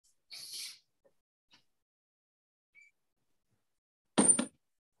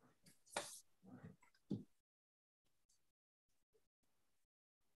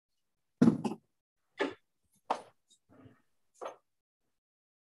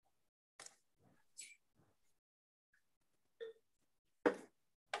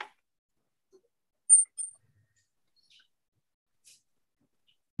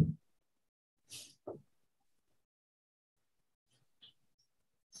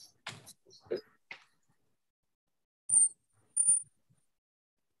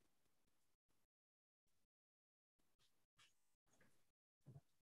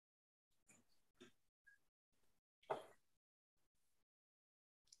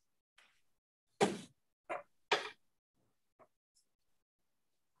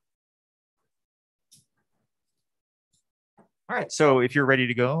All right, so if you're ready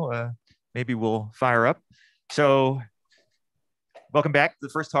to go, maybe we'll fire up. So welcome back to the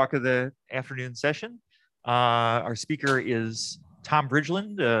first talk of the afternoon session. Our speaker is Tom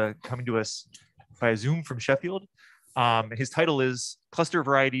Bridgeland, coming to us via Zoom from Sheffield. His title is Cluster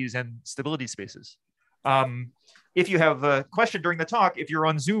Varieties and Stability Spaces. If you have a question during the talk, if you're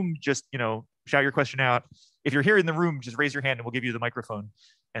on Zoom, just shout your question out. If you're here in the room, just raise your hand and we'll give you the microphone.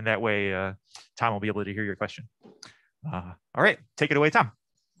 And that way, Tom will be able to hear your question. All right, take it away, Tom.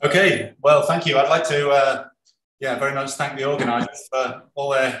 Okay, well, thank you. I'd like to, very much thank the organisers for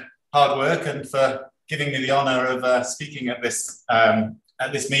all their hard work and for giving me the honour of speaking at this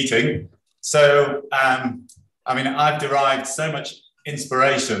meeting. So, I mean, I've derived so much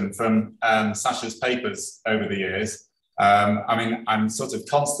inspiration from Sasha's papers over the years. I mean, I'm sort of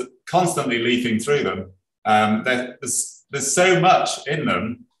constantly leafing through them. There's so much in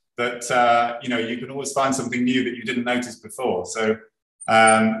them that you can always find something new that you didn't notice before. So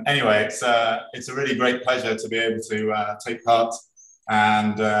anyway, it's a really great pleasure to be able to take part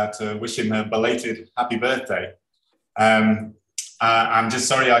and to wish him a belated happy birthday. I'm just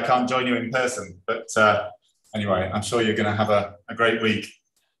sorry I can't join you in person, but anyway, I'm sure you're going to have a great week.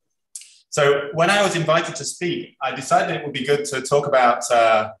 So when I was invited to speak, I decided it would be good to talk about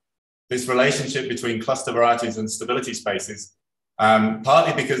this relationship between cluster varieties and stability spaces.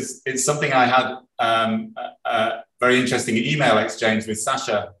 Partly because it's something I had a very interesting email exchange with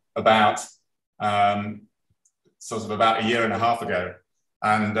Sasha about sort of about a year and a half ago.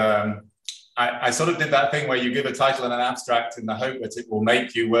 And I sort of did that thing where you give a title and an abstract in the hope that it will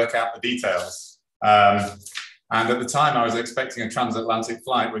make you work out the details. And at the time I was expecting a transatlantic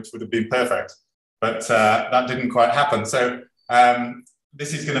flight, which would have been perfect, but that didn't quite happen. So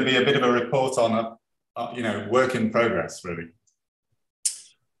this is going to be a bit of a report on work in progress, really.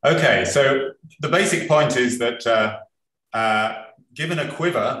 Okay, so the basic point is that given a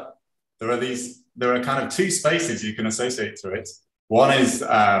quiver, there are kind of two spaces you can associate to it. One is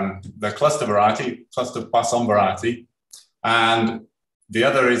the cluster variety, cluster Poisson variety, and the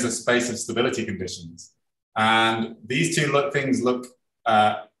other is a space of stability conditions. And these two things look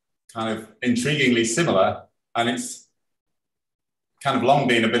kind of intriguingly similar, and it's kind of long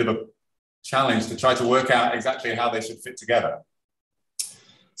been a bit of a challenge to try to work out exactly how they should fit together.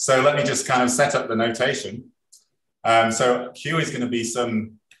 So let me just kind of set up the notation. So Q is going to be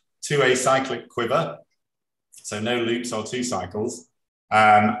some 2A cyclic quiver, so no loops or 2 cycles.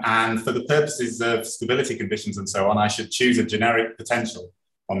 And for the purposes of stability conditions and so on, I should choose a generic potential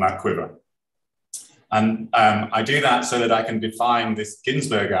on that quiver. And I do that so that I can define this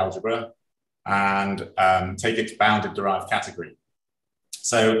Ginsberg algebra and take its bounded derived category.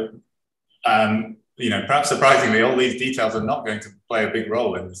 So perhaps surprisingly, all these details are not going to play a big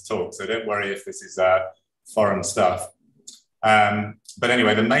role in this talk, so don't worry if this is foreign stuff. But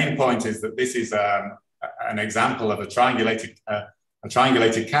anyway, the main point is that this is an example of a triangulated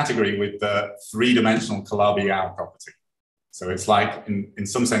category with the 3-dimensional Calabi-Yau property. So it's like, in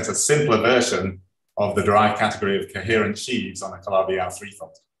some sense, a simpler version of the derived category of coherent sheaves on a Calabi-Yau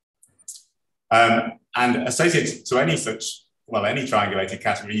threefold. And associated to any triangulated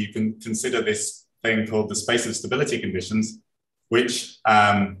category, you can consider this thing called the space of stability conditions, which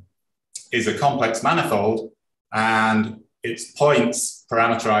is a complex manifold, and its points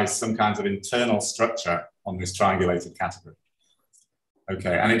parameterize some kinds of internal structure on this triangulated category.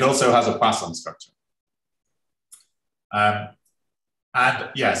 Okay, and it also has a Poisson structure.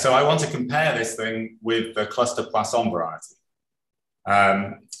 So I want to compare this thing with the cluster Poisson variety.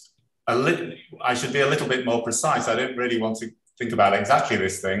 I should be a little bit more precise. I don't really want to think about exactly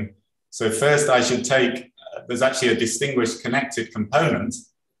this thing. So first I should take, there's actually a distinguished connected component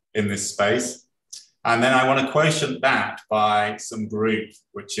in this space. And then I want to quotient that by some group,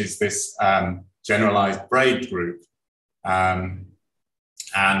 which is this generalized braid group. And,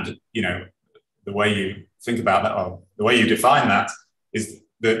 the way you think about that, or the way you define that, is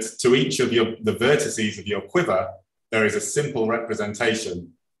that to each of the vertices of your quiver, there is a simple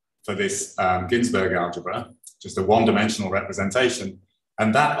representation for this Ginsberg algebra, just a one-dimensional representation.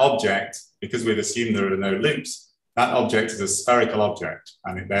 And that object, because we've assumed there are no loops, that object is a spherical object,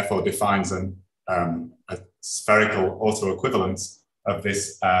 and it therefore defines a spherical autoequivalence of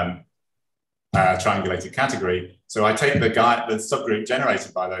this triangulated category. So I take the subgroup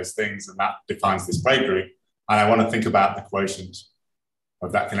generated by those things, and that defines this braid group, and I want to think about the quotient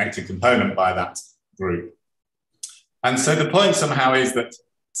of that connected component by that group. And so the point somehow is that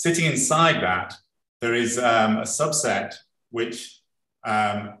sitting inside that, there is a subset which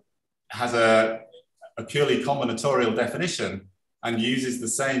has a purely combinatorial definition and uses the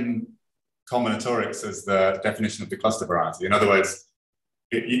same combinatorics as the definition of the cluster variety. In other words,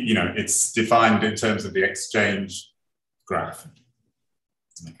 it's defined in terms of the exchange graph.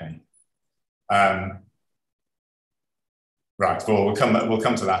 Okay. Right. Well, we'll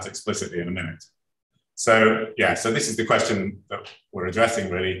come to that explicitly in a minute. So yeah. So this is the question that we're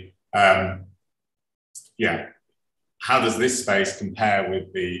addressing, really. Yeah. How does this space compare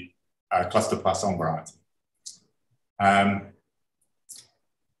with the cluster Poisson variety?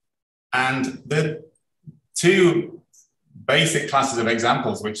 And the two basic classes of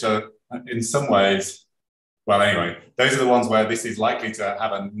examples, which are in some ways, well, anyway, those are the ones where this is likely to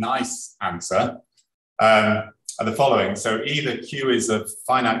have a nice answer, are the following. So either Q is of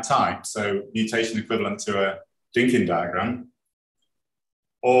finite type, so mutation equivalent to a Dynkin diagram,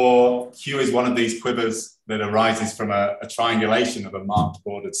 or Q is one of these quivers that arises from a triangulation of a marked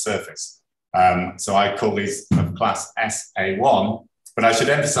bordered surface. So I call these of class SA1, but I should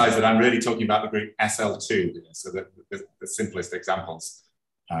emphasize that I'm really talking about the group SL2 here, so the simplest examples,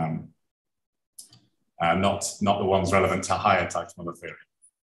 not the ones relevant to higher Teichmuller theory.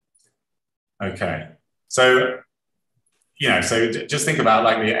 Okay, so, so just think about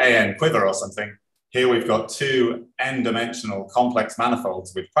like the AN quiver or something. Here we've got two n-dimensional complex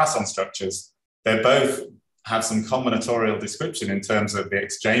manifolds with Poisson structures. They both have some combinatorial description in terms of the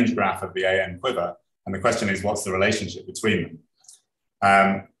exchange graph of the AN quiver. And the question is, what's the relationship between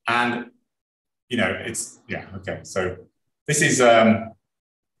them? And, it's, yeah, okay. So this is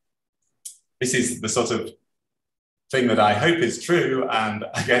the sort of thing that I hope is true. And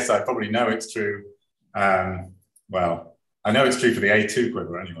I guess I probably know it's true. Well, I know it's true for the A2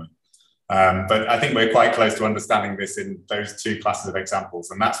 quiver anyway. But I think we're quite close to understanding this in those two classes of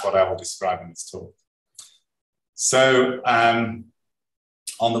examples, and that's what I will describe in this talk. So on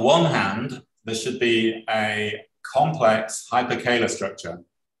the one hand, there should be a complex hyperkähler structure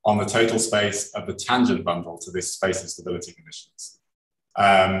on the total space of the tangent bundle to this space of stability conditions.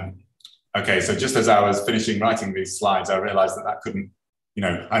 Okay, so just as I was finishing writing these slides, I realized that couldn't,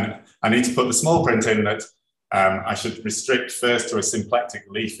 I need to put the small print in that I should restrict first to a symplectic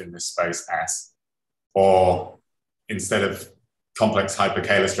leaf in this space S, or instead of complex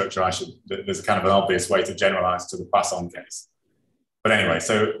hyperkähler structure, there's kind of an obvious way to generalize to the Poisson case. But anyway,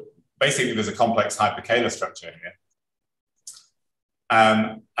 so basically there's a complex hyperkähler structure here.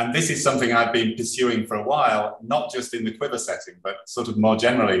 And this is something I've been pursuing for a while, not just in the quiver setting, but sort of more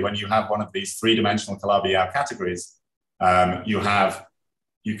generally, when you have one of these three-dimensional Calabi-Yau categories,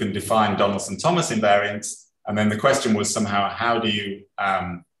 you can define Donaldson-Thomas invariants. And then the question was somehow, how do you,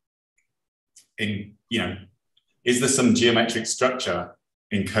 is there some geometric structure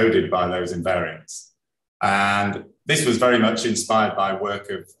encoded by those invariants? And this was very much inspired by work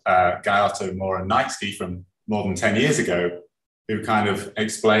of Gaiotto, Moore, and Knightsky from more than 10 years ago, who kind of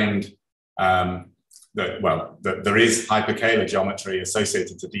explained that there is hyperkähler geometry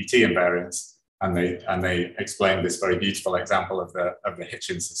associated to DT invariants, and they explained this very beautiful example of the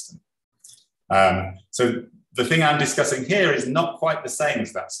Hitchin system. So the thing I'm discussing here is not quite the same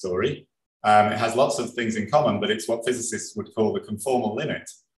as that story. It has lots of things in common, but it's what physicists would call the conformal limit.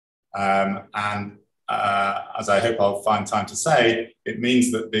 As I hope I'll find time to say, it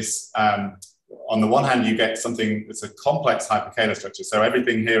means that this, on the one hand, you get something that's a complex hyperkähler structure. So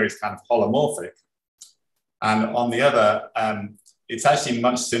everything here is kind of holomorphic. And on the other, it's actually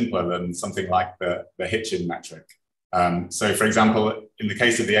much simpler than something like the Hitchin metric. So for example, in the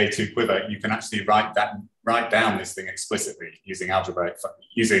case of the A2 quiver, you can actually write down this thing explicitly using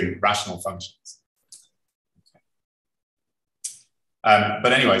rational functions.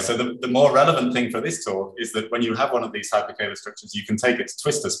 But anyway, so the more relevant thing for this talk is that when you have one of these hyperkähler structures, you can take its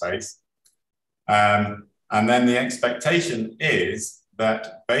twistor space. And then the expectation is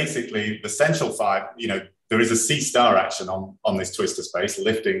that basically the central phi, there is a C star action on this twistor space,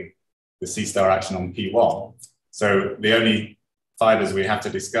 lifting the C star action on P1. So the only fibers we have to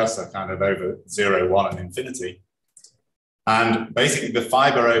discuss are kind of over 0, 1, and infinity. And basically the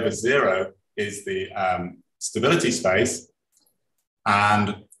fiber over 0 is the stability space.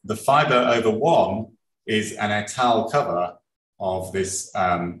 And the fiber over 1 is an étale cover of this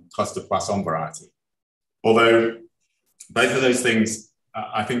cluster Poisson variety. Although both of those things,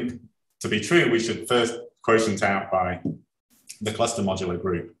 I think to be true, we should first quotient out by the cluster modular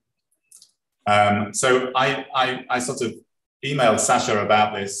group. So I sort of emailed Sasha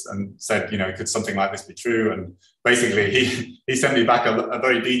about this and said, could something like this be true? And basically he sent me back a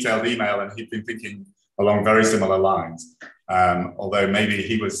very detailed email, and he'd been thinking along very similar lines. Although maybe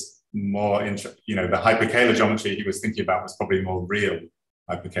he was more interested, the hyperkähler geometry he was thinking about was probably more real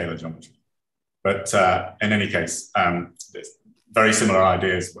hyperkähler geometry. But in any case, very similar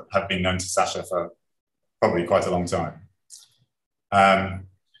ideas have been known to Sasha for probably quite a long time.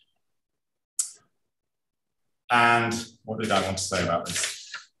 And what did I want to say about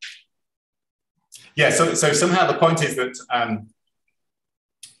this? Yeah, so somehow the point is that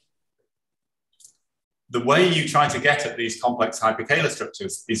the way you try to get at these complex hyperkähler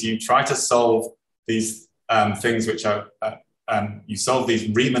structures is you try to solve these things which are, you solve these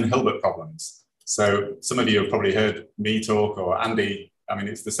Riemann-Hilbert problems. So some of you have probably heard me talk, or Andy. I mean,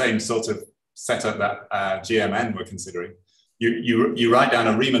 it's the same sort of setup that GMN were considering. You write down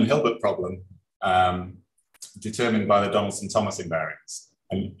a Riemann-Hilbert problem determined by the Donaldson-Thomas invariance.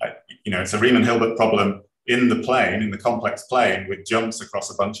 And it's a Riemann-Hilbert problem in the plane, in the complex plane, with jumps across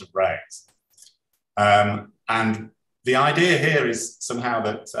a bunch of rays. And the idea here is somehow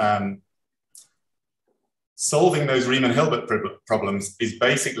that solving those Riemann-Hilbert problems is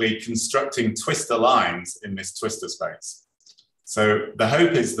basically constructing twistor lines in this twistor space. So the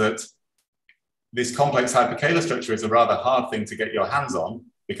hope is that this complex hyperkähler structure is a rather hard thing to get your hands on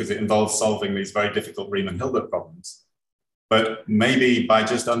because it involves solving these very difficult Riemann-Hilbert problems. But maybe by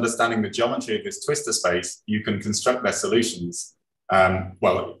just understanding the geometry of this twistor space, you can construct their solutions,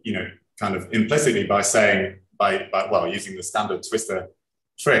 well, kind of implicitly by saying, well, using the standard twistor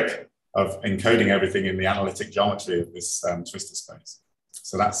trick of encoding everything in the analytic geometry of this twistor space.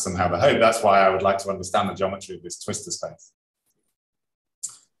 So that's somehow the hope. That's why I would like to understand the geometry of this twistor space.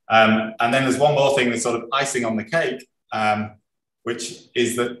 And then there's one more thing that's sort of icing on the cake, which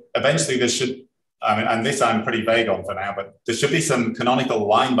is that eventually there should, and this I'm pretty vague on for now, but there should be some canonical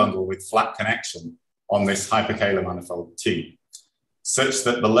line bundle with flat connection on this hyperkähler manifold T, such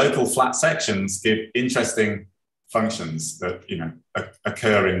that the local flat sections give interesting functions that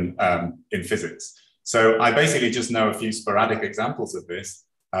occur in physics. So I basically just know a few sporadic examples of this.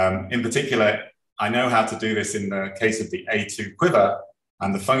 In particular, I know how to do this in the case of the A2 quiver,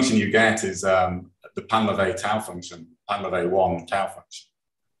 and the function you get is the Panleve tau function, Panleve 1 tau function.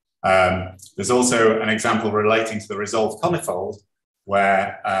 There's also an example relating to the resolved conifold,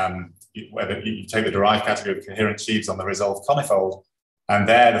 where you take the derived category of coherent sheaves on the resolved conifold, and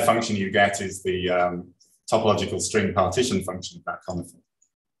there the function you get is the topological string partition function of that conifold.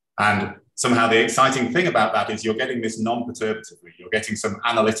 And somehow the exciting thing about that is you're getting this non-perturbatively. You're getting some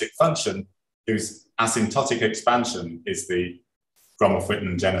analytic function whose asymptotic expansion is the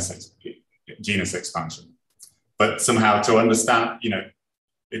Gromov-Witten genus expansion. But somehow to understand,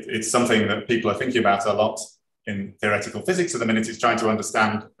 it's something that people are thinking about a lot in theoretical physics at the minute. It's trying to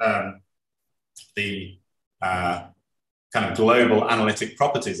understand the kind of global analytic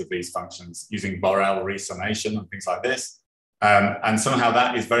properties of these functions using Borel resummation and things like this. And somehow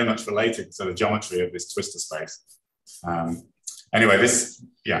that is very much related to the geometry of this twistor space. Anyway,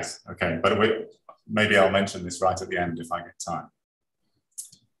 yes, okay, but maybe I'll mention this right at the end if I get time.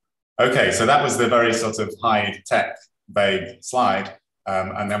 Okay, so that was the very sort of high-tech, vague slide.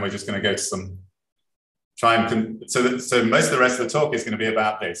 And then we're just going to go to some, so most of the rest of the talk is going to be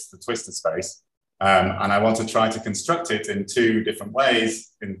about this, the twistor space. And I want to try to construct it in two different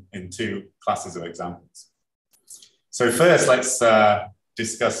ways in two classes of examples. So first, let's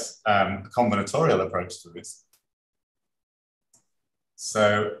discuss a combinatorial approach to this.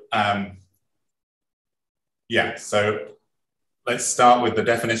 So yeah, so let's start with the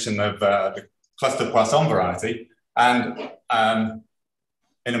definition of the cluster Poisson variety. And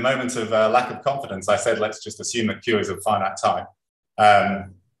in a moment of lack of confidence, I said, let's just assume that Q is of finite type.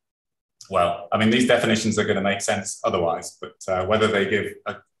 Well, I mean, these definitions are going to make sense otherwise, but whether they give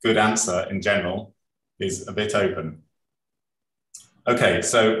a good answer in general is a bit open. Okay,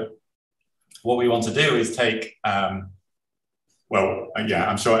 so what we want to do is take, well, yeah,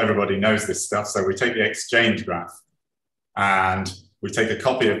 I'm sure everybody knows this stuff. So we take the exchange graph and we take a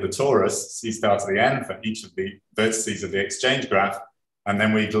copy of the torus, C star to the n, for each of the vertices of the exchange graph, and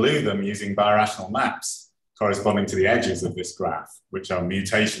then we glue them using birational maps corresponding to the edges of this graph, which are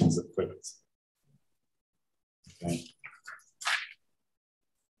mutations of quivers. Okay.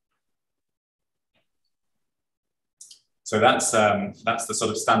 So that's the sort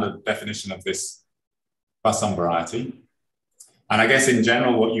of standard definition of this Poisson variety. And I guess in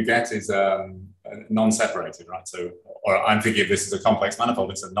general, what you get is non-separated, right? So, or I'm thinking of this as a complex manifold.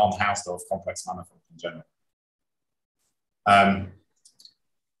 It's a non-Hausdorff complex manifold in general.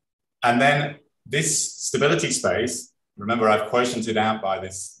 And then this stability space, remember I've quotiented out by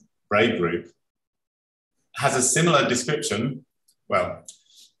this braid group, has a similar description. Well,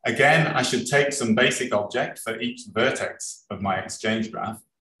 again, I should take some basic object for each vertex of my exchange graph,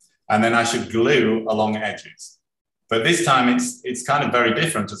 and then I should glue along edges. But this time it's kind of very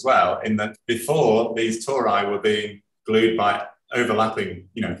different as well, in that before these tori were being glued by overlapping,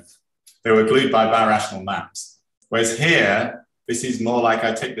 they were glued by birational maps. Whereas here, this is more like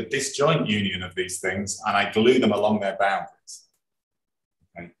I take the disjoint union of these things and I glue them along their boundaries.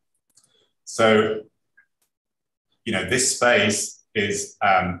 Okay. So, this space is,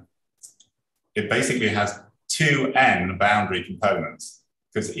 it basically has 2n boundary components,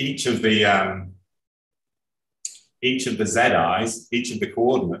 because each of the zi's, each of the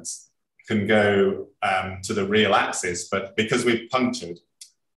coordinates can go to the real axis, but because we've punctured,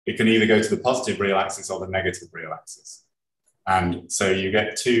 it can either go to the positive real axis or the negative real axis. And so you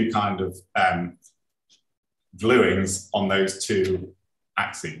get two kind of gluings on those two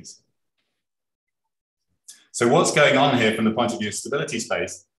axes. So what's going on here from the point of view of stability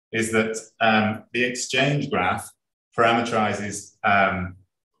space is that the exchange graph parameterizes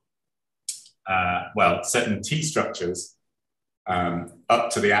certain T structures up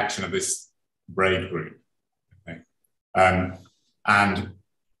to the action of this braid group. Okay. And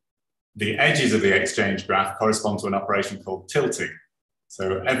the edges of the exchange graph correspond to an operation called tilting.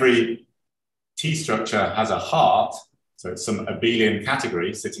 So every T structure has a heart, so it's some abelian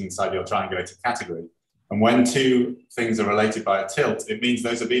category sitting inside your triangulated category. And when two things are related by a tilt, it means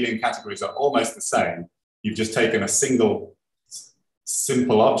those abelian categories are almost the same. You've just taken a single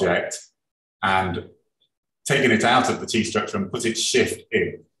simple object and taken it out of the T structure and put its shift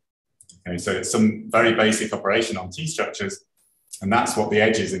in. Okay, so it's some very basic operation on T structures, and that's what the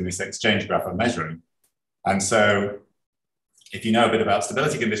edges in this exchange graph are measuring. And so if you know a bit about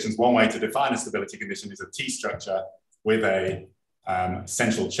stability conditions, one way to define a stability condition is a T structure with a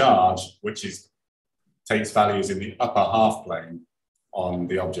central charge, which takes values in the upper half plane on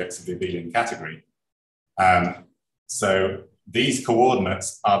the objects of the abelian category. So these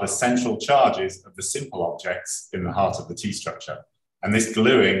coordinates are the central charges of the simple objects in the heart of the T structure. And this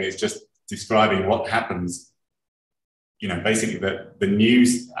gluing is just describing what happens, basically the new,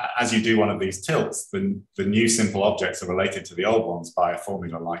 as you do one of these tilts, the new simple objects are related to the old ones by a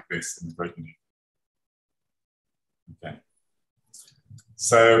formula like this in the grid. Okay.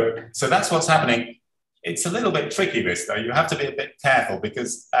 So that's what's happening. It's a little bit tricky, this, though. You have to be a bit careful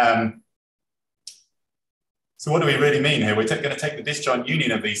because, so what do we really mean here? We're going to take the disjoint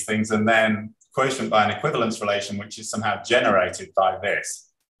union of these things and then quotient by an equivalence relation, which is somehow generated by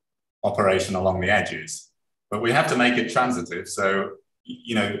this operation along the edges. But we have to make it transitive. So,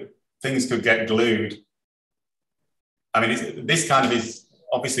 things could get glued. I mean, this kind of is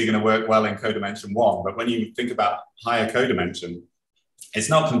obviously going to work well in codimension 1, but when you think about higher codimension, it's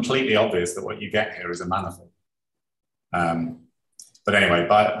not completely obvious that what you get here is a manifold. But anyway,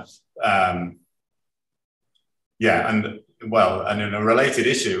 and a related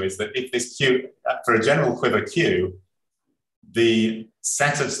issue is that if this Q, for a general quiver Q, the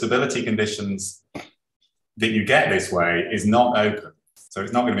set of stability conditions that you get this way is not open. So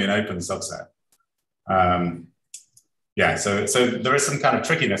it's not going to be an open subset. So there is some kind of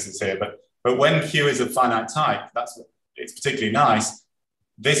trickinesses here, but when Q is of finite type, it's particularly nice.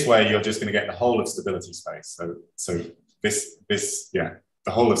 This way, you're just going to get the whole of stability space. So the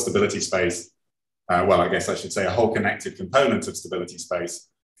whole of stability space, I guess I should say a whole connected component of stability space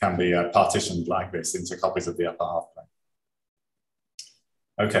can be partitioned like this into copies of the upper half plane.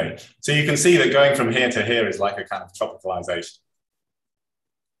 Okay, so you can see that going from here to here is like a kind of tropicalization.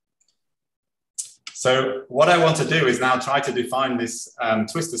 So what I want to do is now try to define this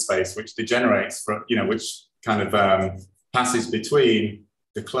twistor space, which degenerates from, which kind of passes between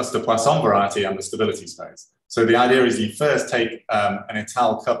the cluster Poisson variety and the stability space. So the idea is you first take an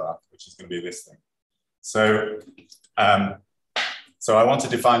étale cover, which is going to be this thing. So I want to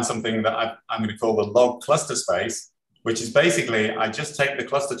define something that I'm going to call the log cluster space, which is basically, I just take the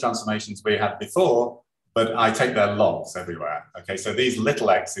cluster transformations we had before, but I take their logs everywhere. Okay, so these little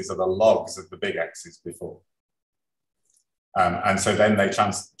x's are the logs of the big x's before. And so then they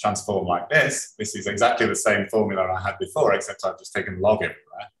transform like this. This is exactly the same formula I had before, except I've just taken log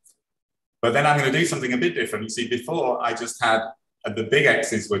everywhere. But then I'm going to do something a bit different. You see, before I just had the big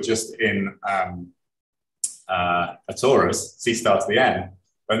x's were just in a torus, C star to the n.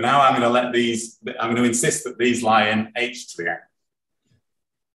 But now I'm going to insist that these lie in H to the n,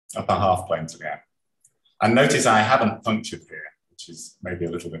 upper half plane to the n. And notice I haven't punctured here, which is maybe a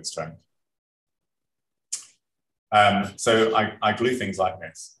little bit strange. So I glue things like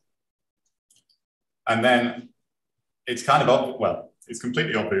this. And then it's kind of, it's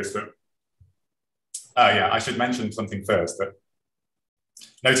completely obvious that, I should mention something first. That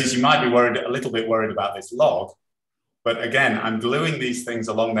notice you might be a little bit worried about this log, but again, I'm gluing these things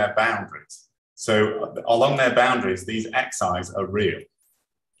along their boundaries. So along their boundaries, these xi's are real,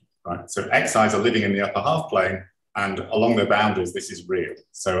 right? So xi's are living in the upper half plane, and along the boundaries, this is real.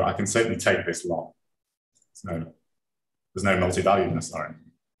 So I can certainly take this long. There's no multi-valuedness, sorry.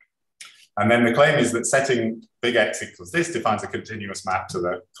 And then the claim is that setting big X equals this defines a continuous map to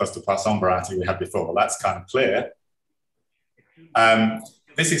the cluster Poisson variety we had before. Well, that's kind of clear.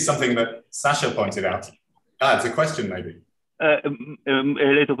 This is something that Sasha pointed out. It's a question, maybe. A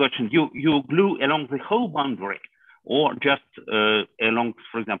little question. You glue along the whole boundary, or just along,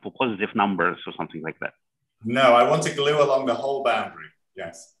 for example, positive numbers or something like that? No, I want to glue along the whole boundary.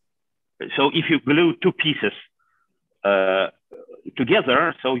 Yes. So if you glue two pieces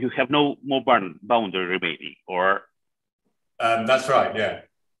together, so you have no more boundary remaining, or? That's right, yeah.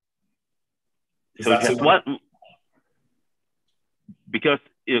 So just one, because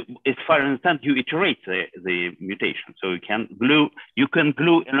as far as I understand, you iterate the mutation. So you can glue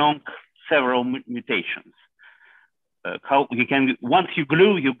along several mutations. How you can, once you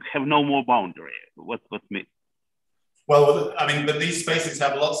glue, you have no more boundary. What mean? Well, I mean, but these spaces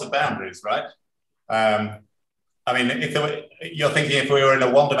have lots of boundaries, right? I mean, you're thinking if we were in a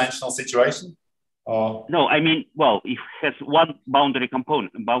one-dimensional situation, or no? I mean, well, it has one boundary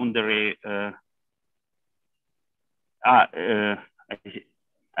component, boundary. I see.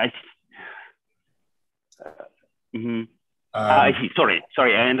 Sorry,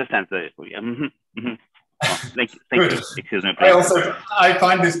 I understand. Oh, thank you. Excuse me. I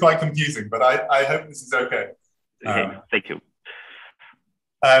find this quite confusing, but I hope this is okay. Okay, thank you.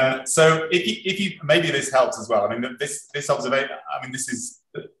 So if you maybe this helps as well. I mean, this observation. I mean, this is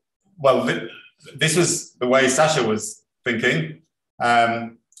well. This was the way Sasha was thinking.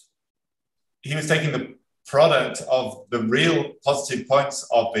 He was taking the product of the real positive points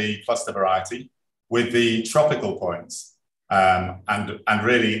of the cluster variety with the tropical points, and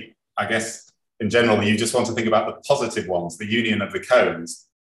really, I guess in general, you just want to think about the positive ones, the union of the cones.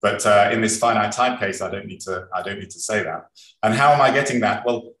 But in this finite type case, I don't need to say that. And how am I getting that?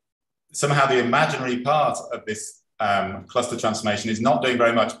 Well, somehow the imaginary part of this cluster transformation is not doing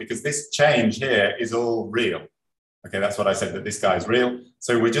very much, because this change here is all real. Okay, that's what I said, that this guy is real.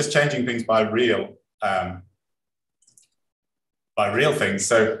 So we're just changing things by real things.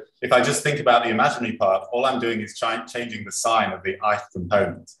 So if I just think about the imaginary part, all I'm doing is changing the sign of the ith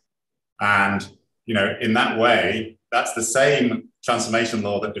component. And in that way, that's the same transformation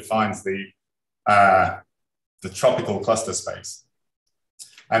law that defines the tropical cluster space.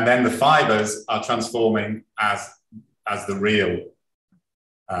 And then the fibers are transforming as the real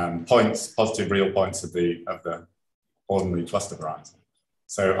points, positive real points of the ordinary cluster variety.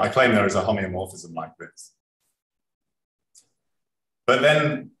 So I claim there is a homeomorphism like this. But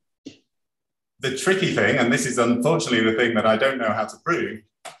then the tricky thing, and this is unfortunately the thing that I don't know how to prove,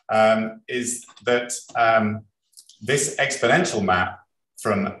 is that this exponential map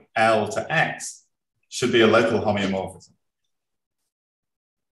from L to X should be a local homeomorphism.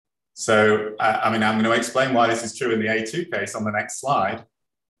 So, I mean, I'm going to explain why this is true in the A2 case on the next slide.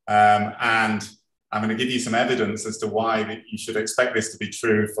 And I'm going to give you some evidence as to why you should expect this to be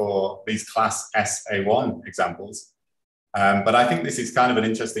true for these class SA1 examples. But I think this is kind of an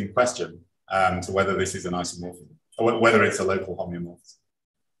interesting question to whether this is an isomorphism, or whether it's a local homeomorphism.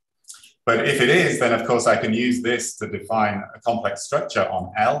 But if it is, then of course I can use this to define a complex structure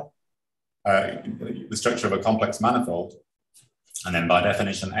on L, the structure of a complex manifold, and then by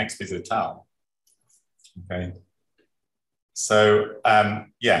definition X is a tau. Okay. So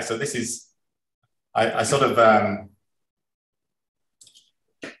yeah, so this is, I sort of,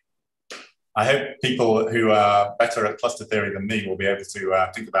 I hope people who are better at cluster theory than me will be able to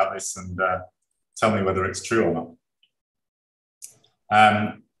think about this and tell me whether it's true or not.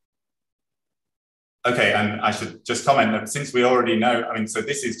 Okay, and I should just comment that since we already know, I mean, so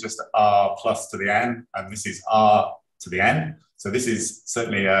this is just R plus to the n, and this is R to the n. So this is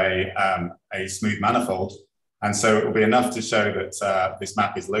certainly a smooth manifold. And so it will be enough to show that this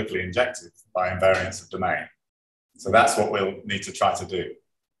map is locally injective by invariance of domain. So that's what we'll need to try to do.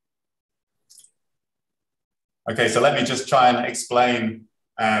 Okay, so let me just try and explain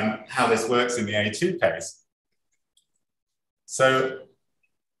how this works in the A2 case. So,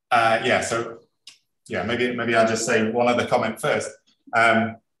 maybe I'll just say one other comment first.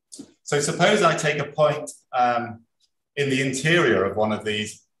 So suppose I take a point in the interior of one of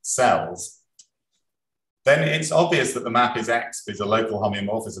these cells, then it's obvious that the map is X is a local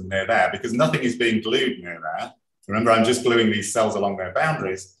homeomorphism near there, because nothing is being glued near there. Remember, I'm just gluing these cells along their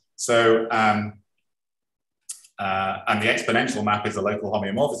boundaries. So, and the exponential map is a local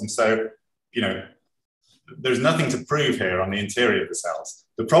homeomorphism. So, there's nothing to prove here on the interior of the cells.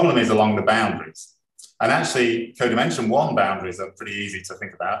 The problem is along the boundaries. And actually, codimension 1 boundaries are pretty easy to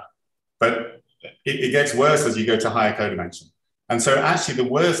think about. But it gets worse as you go to higher codimension. And so actually the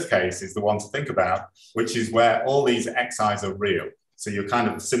worst case is the one to think about, which is where all these xi's are real. So you're kind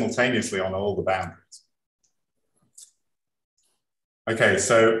of simultaneously on all the boundaries. Okay,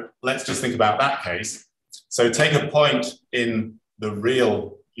 so let's just think about that case. So take a point in the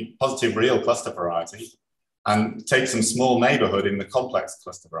real, positive real cluster variety and take some small neighborhood in the complex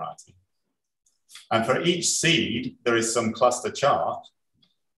cluster variety. And for each seed, there is some cluster chart,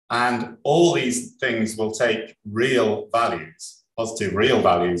 and all these things will take real values, positive real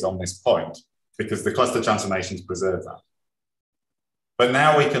values on this point, because the cluster transformations preserve that. But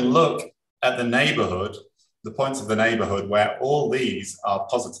now we can look at the neighborhood, the points of the neighborhood where all these are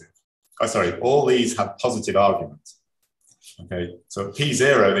positive. Oh, sorry, all these have positive arguments. Okay, so at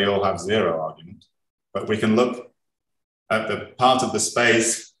P0, they all have 0 argument, but we can look at the part of the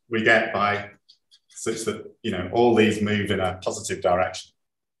space we get by such that, you know, all these move in a positive direction.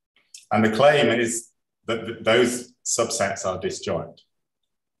 And the claim is that those subsets are disjoint,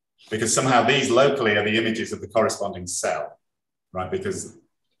 because somehow these locally are the images of the corresponding cell, right? Because,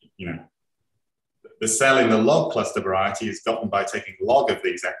 you know, the cell in the log cluster variety is gotten by taking log of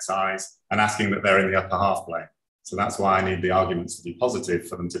these xi's and asking that they're in the upper half plane. So that's why I need the arguments to be positive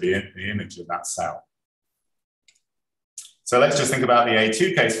for them to be in the image of that cell. So let's just think about the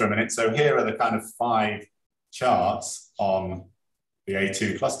A2 case for a minute. So here are the kind of 5 charts on the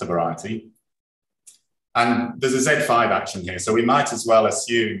A2 cluster variety. And there's a Z5 action here. So we might as well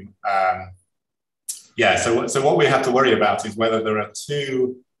assume, so what we have to worry about is whether there are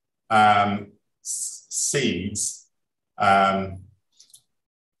 2 seeds.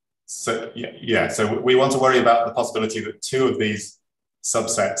 So we want to worry about the possibility that 2 of these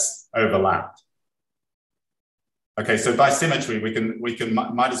subsets overlap. Okay, so by symmetry, we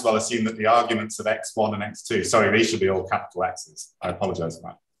might as well assume that the arguments of x1 and x2, sorry, these should be all capital X's. I apologize for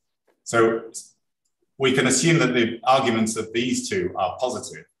that. So we can assume that the arguments of these 2 are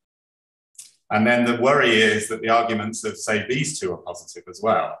positive. And then the worry is that the arguments of, say, these 2 are positive as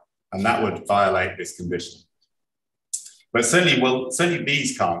well. And that would violate this condition. But certainly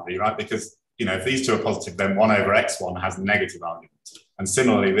these can't be, right? Because, you know, if these 2 are positive, then 1 over x1 has negative arguments. And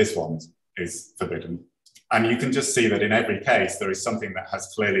similarly, this one is forbidden. And you can just see that in every case, there is something that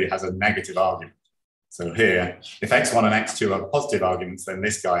clearly has a negative argument. So here, if x1 and x2 are positive arguments, then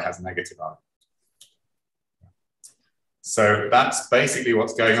this guy has negative arguments. So that's basically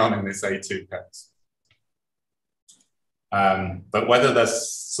what's going on in this A2 case. But whether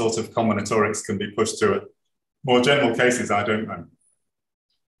this sort of combinatorics can be pushed to more general cases, I don't know.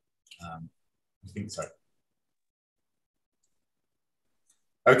 I think so.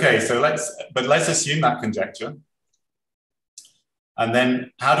 Okay, so let's assume that conjecture. And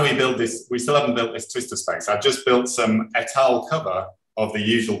then how do we build this? We still haven't built this twistor space. I've just built some étale cover of the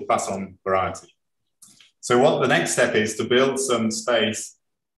usual Poisson variety. So what the next step is to build some space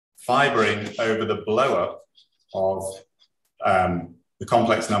fibering over the blow-up of the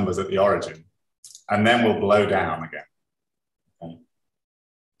complex numbers at the origin, and then we'll blow down again. Okay.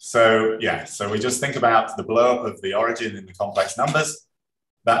 So yeah, so we just think about the blow-up of the origin in the complex numbers.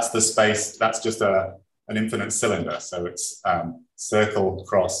 That's the space, that's just an infinite cylinder. So it's circle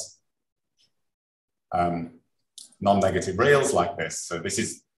cross non-negative reals like this. So this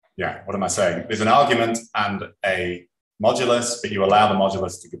is, yeah, what am I saying? There's an argument and a modulus, but you allow the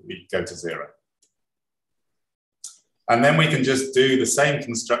modulus to go to 0. And then we can just do the same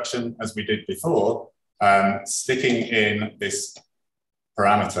construction as we did before, sticking in this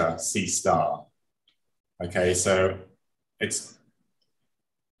parameter C star. Okay, so it's,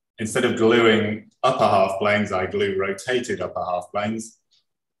 instead of gluing upper half planes, I glue rotated upper half planes,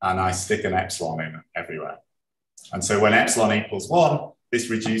 and I stick an epsilon in everywhere. And so when epsilon equals 1, this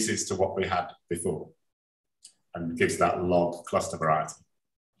reduces to what we had before and gives that log cluster variety.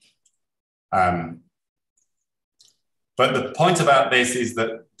 But the point about this is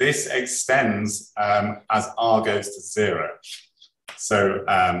that this extends as R goes to 0. So,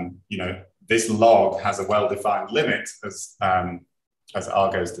 you know, this log has a well-defined limit as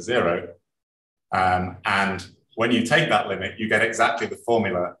R goes to 0. And when you take that limit, you get exactly the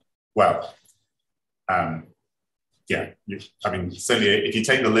formula. Well, yeah, I mean, certainly if you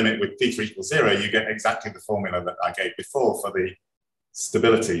take the limit with theta equals 0, you get exactly the formula that I gave before for the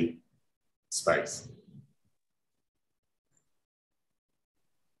stability space.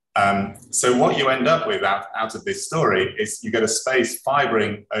 So what you end up with out of this story is you get a space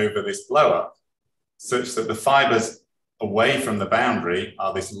fibering over this blow-up such that the fibers away from the boundary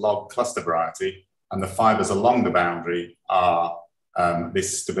are this log cluster variety, and the fibers along the boundary are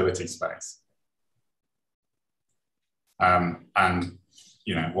this stability space. And,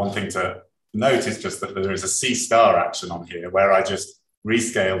 you know, one thing to note is just that there is a C star action on here where I just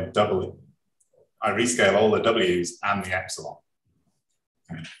rescale I rescale all the W's and the epsilon.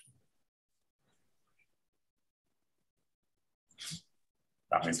 Okay.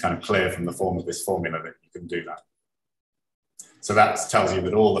 That means kind of clear from the form of this formula that you can do that. So that tells you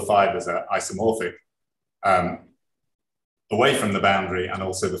that all the fibers are isomorphic away from the boundary, and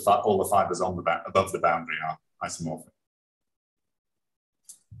also all the fibers on the above the boundary are isomorphic.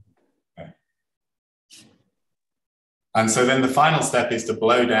 Okay. And so then the final step is to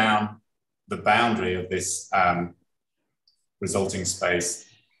blow down the boundary of this resulting space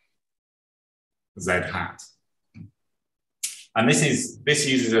Z hat. And this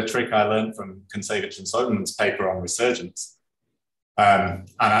uses a trick I learned from Kontsevich and Soderman's paper on resurgence. And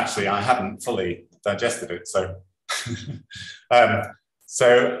actually, I haven't fully digested it.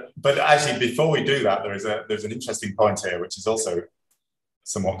 But actually, before we do that, there's an interesting point here, which is also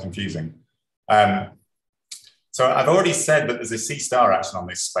somewhat confusing. So I've already said that there's a C star action on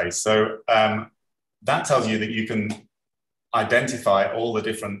this space. So that tells you that you can identify all the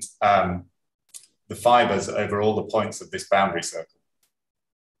different the fibers over all the points of this boundary circle.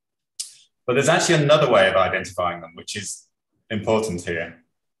 But there's actually another way of identifying them, which is important here.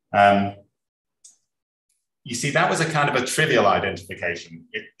 You see, that was a kind of a trivial identification.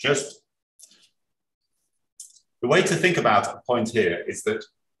 The way to think about a point here is that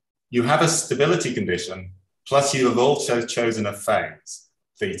you have a stability condition, plus you have also chosen a phase,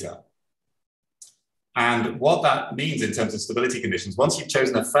 theta. And what that means in terms of stability conditions, once you've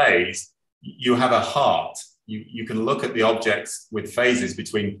chosen a phase, you have a heart. You can look at the objects with phases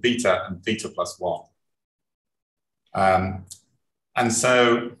between theta and theta plus 1. And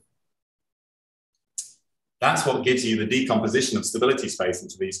so that's what gives you the decomposition of stability space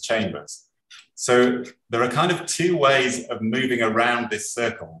into these chambers. So there are kind of two ways of moving around this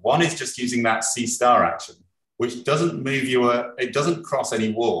circle. One is just using that C star action, which doesn't move you, it doesn't cross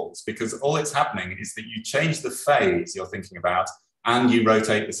any walls, because all it's happening is that you change the phase you're thinking about and you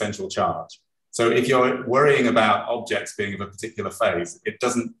rotate the central charge. So if you're worrying about objects being of a particular phase, it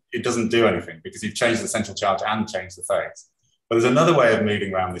doesn't do anything because you've changed the central charge and changed the phase. But there's another way of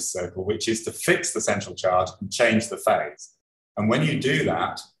moving around this circle, which is to fix the central charge and change the phase. And when you do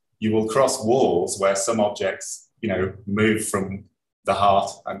that, you will cross walls where some objects, move from the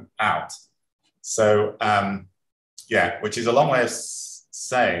heart and out. So, which is a long way of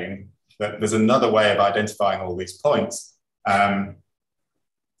saying that there's another way of identifying all these points,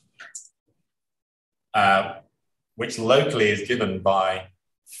 which locally is given by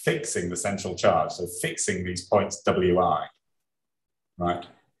fixing the central charge. So fixing these points Wi. Right.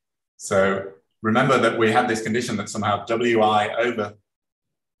 So remember that we had this condition that somehow Wi over,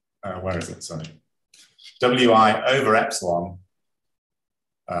 where is it? Sorry. Wi over epsilon,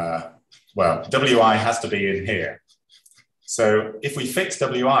 Wi has to be in here. So if we fix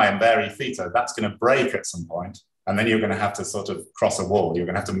Wi and vary theta, that's going to break at some point, and then you're going to have to sort of cross a wall. You're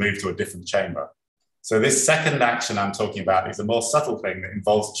going to have to move to a different chamber. So this second action I'm talking about is a more subtle thing that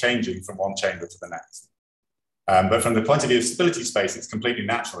involves changing from one chamber to the next. But from the point of view of stability space, it's completely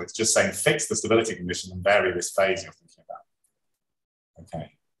natural. It's just saying fix the stability condition and vary this phase you're thinking about.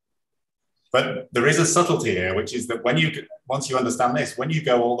 Okay. But there is a subtlety here, which is that once you understand this, when you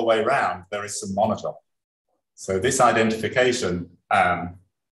go all the way around, there is some monodrop. So this identification,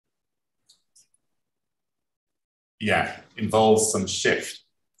 involves some shift,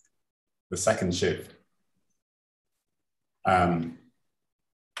 the second shift.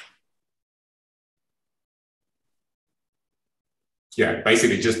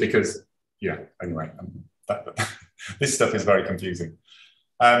 Basically just because, anyway, this stuff is very confusing.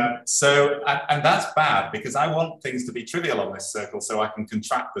 And that's bad because I want things to be trivial on this circle so I can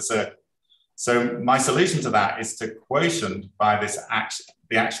contract the circle. So my solution to that is to quotient by this action,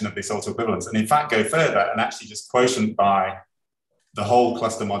 the action of this autoequivalence, and in fact go further and actually just quotient by the whole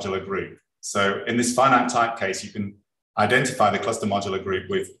cluster modular group. So in this finite type case, you can identify the cluster modular group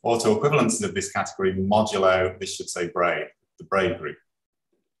with autoequivalences of this category modulo, this should say braid, the braid group.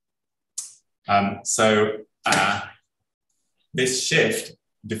 This shift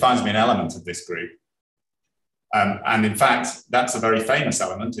defines me an element of this group. And in fact, that's a very famous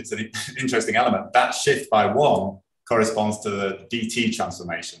element. It's an interesting element. That shift by 1 corresponds to the DT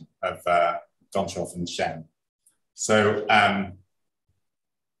transformation of Gonchoff and Shen. So,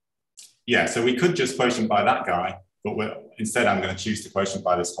 so we could just quotient by that guy, but instead I'm going to choose to quotient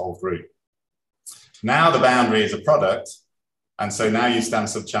by this whole group. Now the boundary is a product, and so now you stand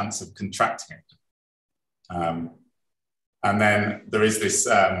some chance of contracting it. And then there is this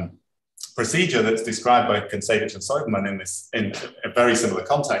procedure that's described by Kontsevich and Soderman in a very similar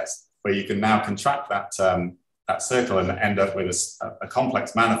context, where you can now contract that, that circle and end up with a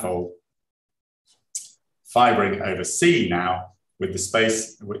complex manifold fibering over C now, with the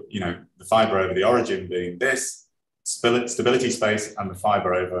space, you know, the fiber over the origin being this stability space, and the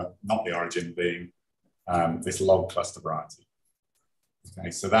fiber over not the origin being this log cluster variety.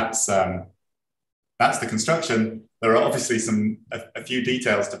 Okay, so that's the construction. There are obviously a few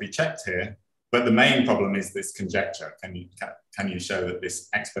details to be checked here, but the main problem is this conjecture. Can you show that this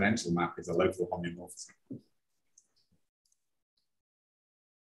exponential map is a local homeomorphism?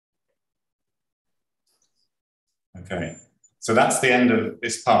 Okay, so that's the end of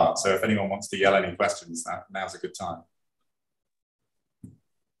this part. So if anyone wants to yell any questions, now's a good time.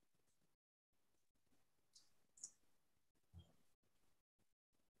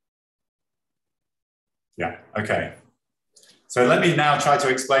 Yeah, okay. So let me now try to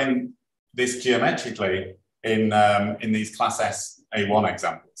explain this geometrically in these class S A1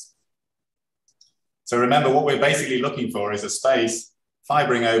 examples. So remember, what we're basically looking for is a space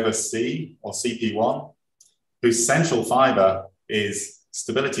fibering over C or CP1, whose central fiber is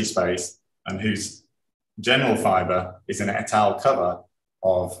stability space and whose general fiber is an étale cover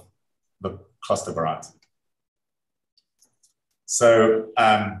of the cluster variety. So,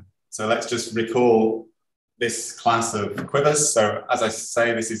 so let's just recall this class of quivers. So as I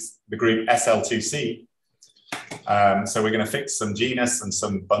say, this is the group SL2C. So we're going to fix some genus and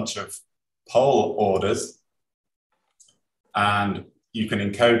some bunch of pole orders. And you can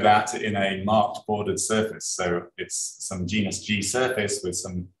encode that in a marked bordered surface. So it's some genus G surface with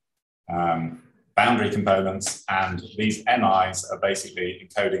some boundary components. And these MIs are basically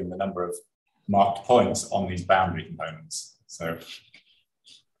encoding the number of marked points on these boundary components. So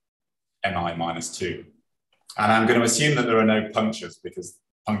MI minus 2. And I'm going to assume that there are no punctures because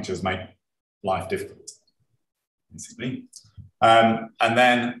punctures make life difficult, basically. And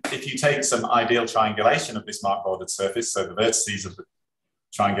then if you take some ideal triangulation of this marked bordered surface, so the vertices of the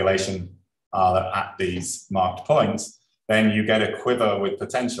triangulation are at these marked points, then you get a quiver with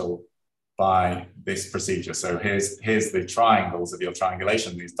potential by this procedure. So here's the triangles of your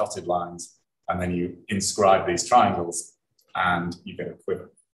triangulation, these dotted lines, and then you inscribe these triangles and you get a quiver.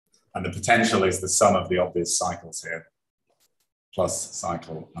 And the potential is the sum of the obvious cycles here, plus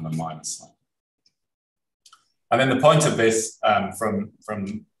cycle and a minus cycle. And then the point of this, from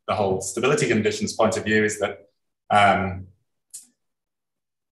the whole stability conditions point of view, is that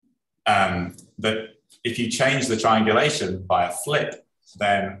that if you change the triangulation by a flip,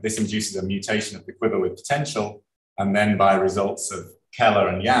 then this induces a mutation of the quiver with potential, and then by results of Keller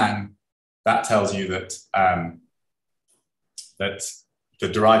and Yang, that tells you that that the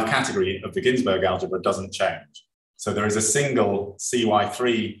derived category of the Ginzburg algebra doesn't change. So there is a single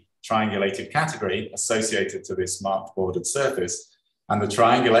CY3 triangulated category associated to this marked bordered surface, and the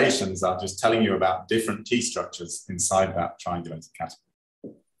triangulations are just telling you about different T structures inside that triangulated category.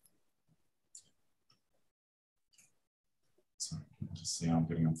 So I'll just see how I'm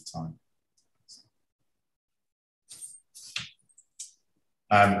getting on for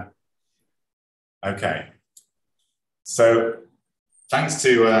time. Okay, so thanks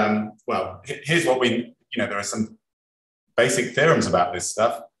to, well, here's what we, there are some basic theorems about this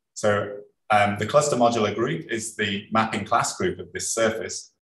stuff. So the cluster modular group is the mapping class group of this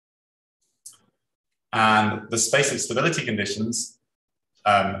surface. And the space of stability conditions,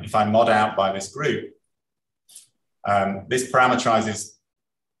 if I mod out by this group, this parameterizes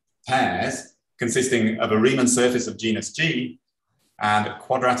pairs consisting of a Riemann surface of genus G and a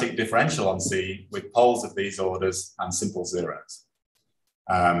quadratic differential on C with poles of these orders and simple zeros.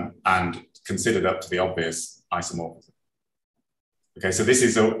 And considered up to the obvious isomorphism. Okay, so this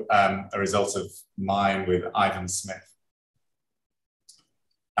is a result of mine with Ivan Smith.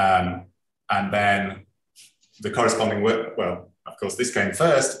 And then the corresponding work, well, of course, this came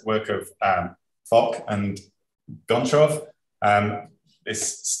first, work of Fock and Gonchov,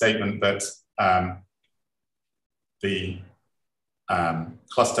 this statement that the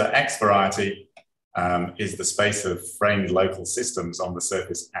cluster X variety is the space of framed local systems on the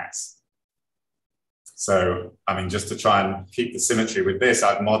surface S. So, I mean, just to try and keep the symmetry with this,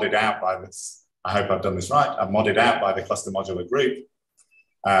 I've modded out by this, I hope I've done this right, I've modded out by the cluster modular group.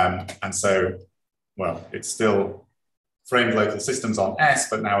 And so, well, it's still framed local systems on S,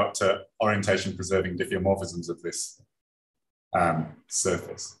 but now up to orientation preserving diffeomorphisms of this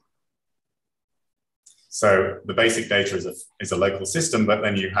surface. So the basic data is a local system, but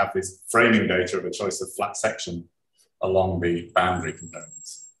then you have this framing data of a choice of flat section along the boundary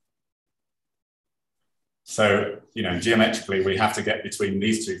components. So, geometrically, we have to get between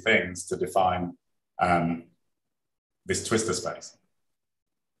these two things to define this twistor space.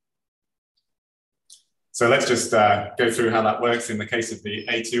 So let's just go through how that works in the case of the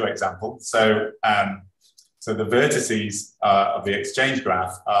A2 example. So, so the vertices of the exchange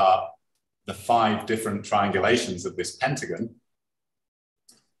graph are the 5 different triangulations of this pentagon.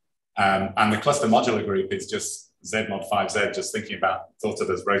 And the cluster modular group is just Z mod 5Z, just thought of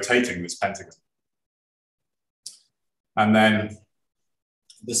as rotating this pentagon. And then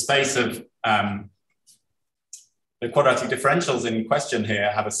the space of the quadratic differentials in question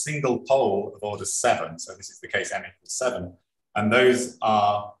here have a single pole of order 7. So this is the case m equals 7. And those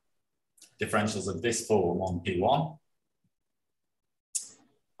are differentials of this form on P1.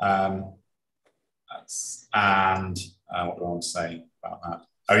 And what do I want to say about that?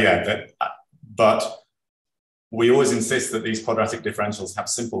 Oh yeah, but we always insist that these quadratic differentials have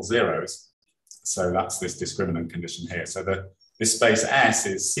simple zeros. So that's this discriminant condition here. So this space S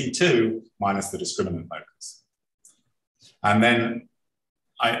is C2 minus the discriminant locus. And then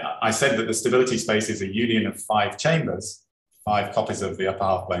I said that the stability space is a union of 5 chambers, 5 copies of the upper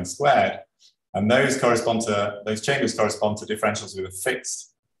half plane squared. And those chambers correspond to differentials with a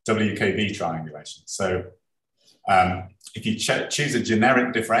fixed WKB triangulation. So if you choose a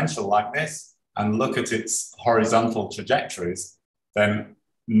generic differential like this and look at its horizontal trajectories, then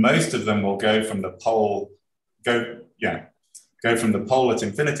most of them will go from the pole, go from the pole at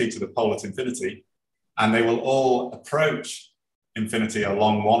infinity to the pole at infinity, and they will all approach infinity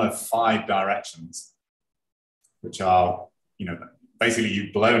along one of 5 directions, which are, basically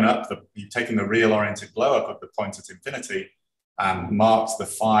you've taken the real oriented blow up of the point at infinity and marked the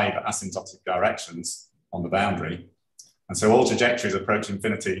 5 asymptotic directions on the boundary. And so all trajectories approach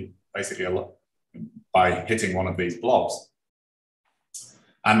infinity basically by hitting one of these blobs.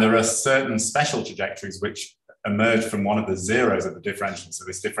 And there are certain special trajectories which emerge from one of the zeros of the differential. So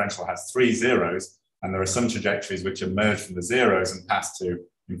this differential has 3 zeros, and there are some trajectories which emerge from the zeros and pass to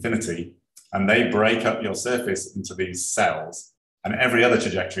infinity, and they break up your surface into these cells. And every other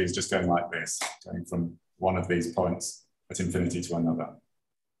trajectory is just going like this, going from one of these points at infinity to another.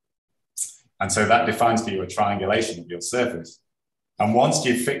 And so that defines for you a triangulation of your surface. And once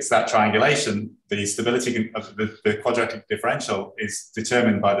you fix that triangulation, the stability of the quadratic differential is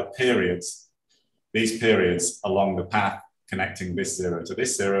determined by the periods, these periods along the path connecting this zero to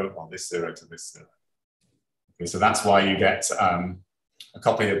this zero, or this zero to this zero. Okay, so that's why you get a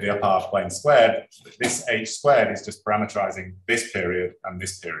copy of the upper half plane squared. This h squared is just parameterizing this period and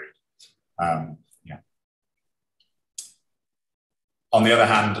this period. On the other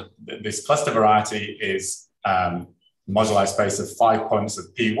hand, this cluster variety is moduli space of 5 points of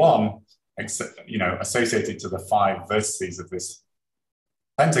P1, associated to the 5 vertices of this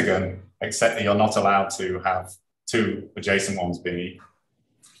pentagon, except that you're not allowed to have 2 adjacent ones be.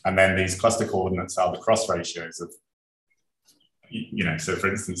 And then these cluster coordinates are the cross ratios of, so for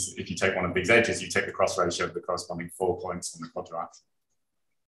instance, if you take one of these edges, you take the cross ratio of the corresponding 4 points on the quadrilateral.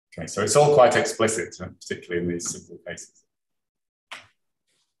 Okay, so it's all quite explicit, particularly in these simple cases.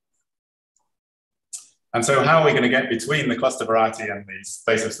 And so how are we going to get between the cluster variety and the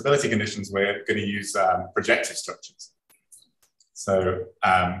space of stability conditions? We're going to use projective structures. So,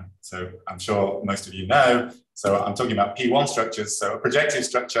 so I'm sure most of you know, so I'm talking about P1 structures. So a projective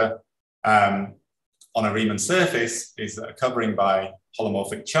structure on a Riemann surface is a covering by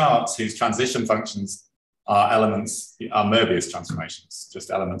holomorphic charts whose transition functions are Möbius transformations,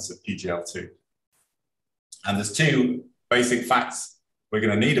 just elements of PGL2. And there's 2 basic facts we're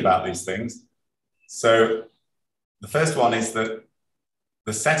going to need about these things. So the first one is that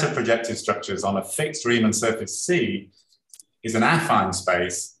the set of projective structures on a fixed Riemann surface C is an affine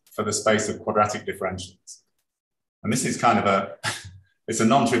space for the space of quadratic differentials. And this is kind of it's a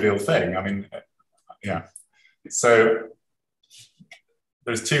non-trivial thing. I mean, yeah. So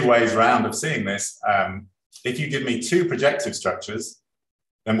there's 2 ways round of seeing this. If you give me 2 projective structures,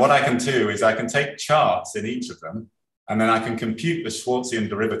 then what I can do is I can take charts in each of them, and then I can compute the Schwarzian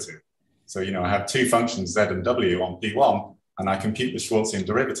derivative. So, I have 2 functions, z and w on P1, and I compute the Schwarzian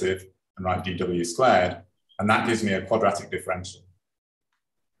derivative and write dw squared, and that gives me a quadratic differential.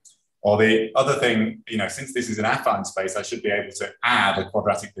 Or the other thing, since this is an affine space, I should be able to add a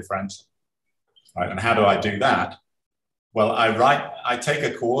quadratic differential. Right? And how do I do that? Well, I take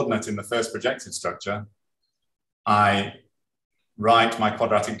a coordinate in the first projective structure, I write my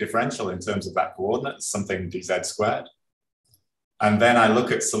quadratic differential in terms of that coordinate, something dz squared. And then I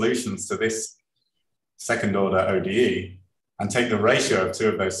look at solutions to this second order ODE and take the ratio of 2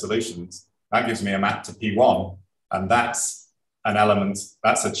 of those solutions. That gives me a map to P1, and that's an element,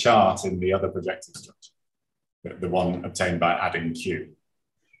 that's a chart in the other projective structure, the one obtained by adding Q.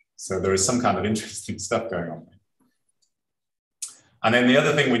 So there is some kind of interesting stuff going on there. And then the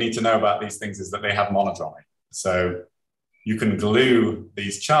other thing we need to know about these things is that they have monodromy. So you can glue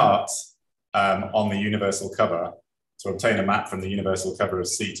these charts on the universal cover to obtain a map from the universal cover of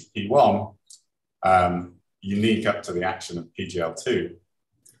C to P1, unique up to the action of PGL2.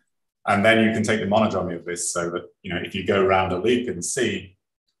 And then you can take the monodromy of this so that, if you go around a loop in C,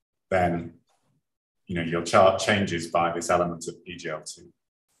 then, your chart changes by this element of PGL2.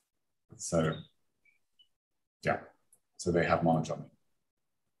 So, yeah, so they have monodromy.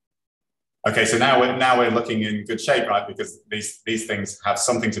 Okay, so now we're looking in good shape, right? Because these things have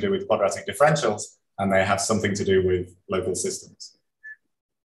something to do with quadratic differentials, and they have something to do with local systems.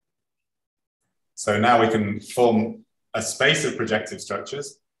 So now we can form a space of projective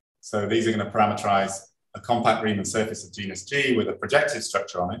structures. So these are going to parameterize a compact Riemann surface of genus G with a projective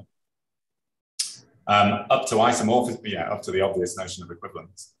structure on it, up to isomorphism, up to the obvious notion of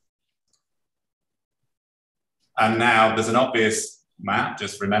equivalence. And now there's an obvious map,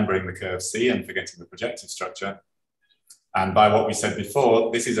 just remembering the curve C and forgetting the projective structure. And by what we said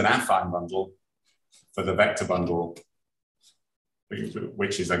before, this is an affine bundle for the vector bundle,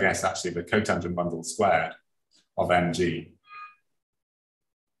 which is, I guess, actually the cotangent bundle squared of mg.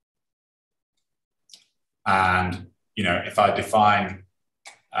 And, if I define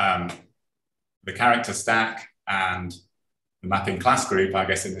the character stack and the mapping class group, I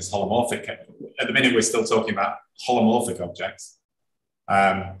guess in this holomorphic, at the minute we're still talking about holomorphic objects,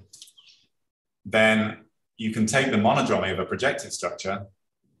 then you can take the monodromy of a projective structure.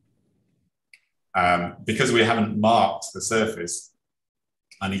 Because we haven't marked the surface,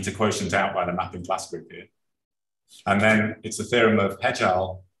 I need to quotient out by the mapping class group here. And then it's a theorem of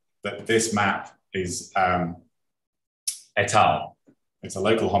Hedge-al that this map is et al. It's a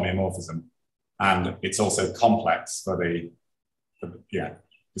local homeomorphism. And it's also complex for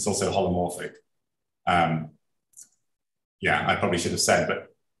it's also holomorphic. I probably should have said,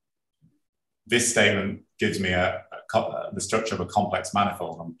 but this statement gives me the structure of a complex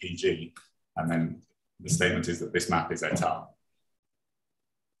manifold on PG. And then the statement is that this map is et al.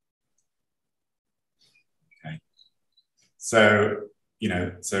 Okay. So,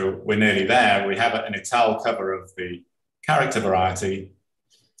 so we're nearly there. We have an et al cover of the character variety,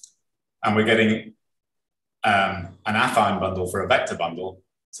 and we're getting an affine bundle for a vector bundle.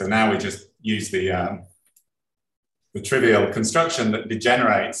 So now we just use the trivial construction that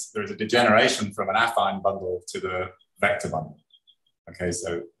degenerates. There is a degeneration from an affine bundle to the vector bundle. Okay,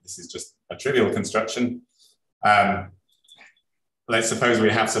 so this is just a trivial construction. Let's suppose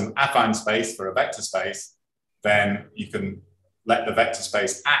we have some affine space for a vector space, then you can let the vector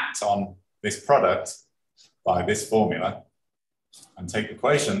space act on this product by this formula and take the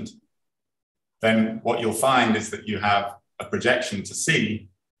quotient. Then what you'll find is that you have a projection to C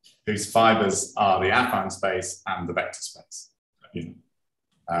whose fibers are the affine space and the vector space.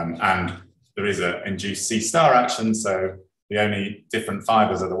 And there is an induced C star action, so the only different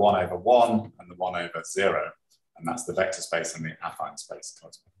fibers are the 1/1 and the 1/0, and that's the vector space and the affine space.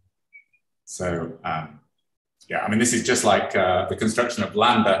 So, this is just like the construction of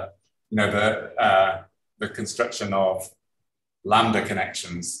lambda, the construction of lambda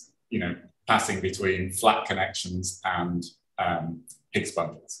connections, passing between flat connections and Higgs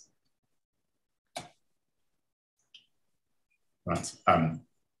bundles. Right.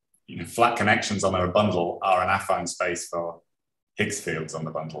 Flat connections on a bundle are an affine space for Higgs fields on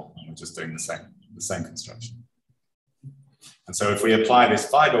the bundle, and we're just doing the same construction. And so if we apply this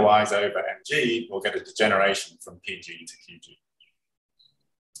fiber-wise over mg, we'll get a degeneration from pg to qg.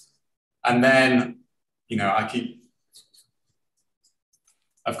 And then,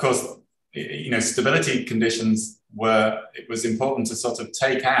 of course, stability conditions it was important to sort of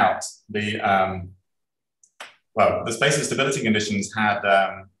take out the space of stability conditions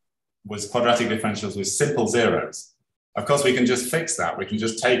was quadratic differentials with simple zeros. Of course, we can just fix that. We can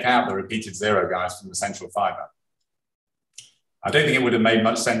just take out the repeated zero guys from the central fiber. I don't think it would have made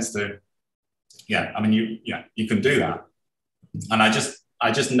much sense to, you can do that. And I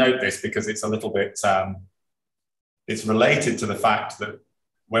just note this because it's a little bit, it's related to the fact that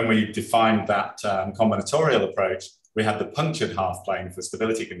when we defined that combinatorial approach, we had the punctured half plane for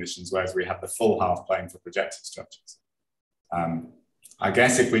stability conditions, whereas we had the full half plane for projective structures. I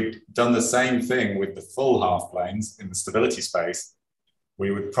guess if we'd done the same thing with the full half planes in the stability space, we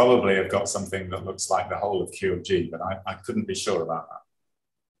would probably have got something that looks like the whole of Q of G, but I couldn't be sure about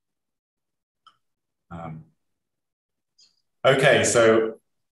that. Okay, so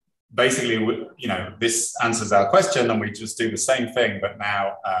basically, this answers our question, and we just do the same thing, but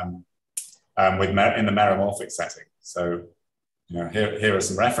now in the meromorphic setting. So, here are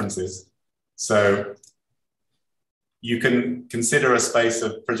some references. So, you can consider a space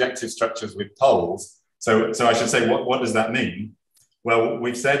of projective structures with poles. So I should say, what does that mean? Well,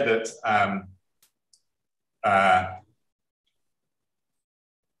 we've said that,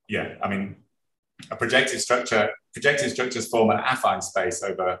 yeah, I mean, projective structures form an affine space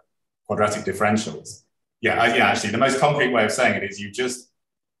over quadratic differentials. Yeah, actually, the most concrete way of saying it is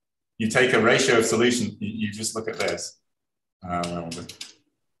you take a ratio of solution, you just look at this.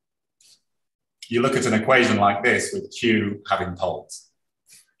 You look at an equation like this with Q having poles.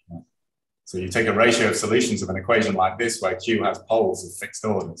 So you take a ratio of solutions of an equation like this where Q has poles of fixed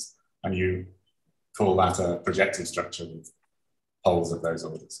orders, and you call that a projective structure with poles of those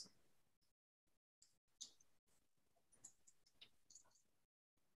orders.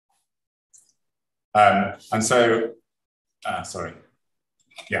 And so, sorry.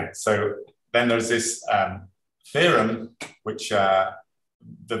 Yeah, so then there's this theorem, which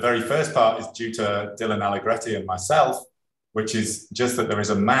the very first part is due to Dylan Allegretti and myself, which is just that there is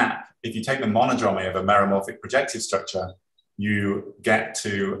a map. If you take the monodromy of a meromorphic projective structure, you get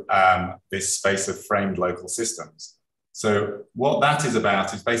to this space of framed local systems. So what that is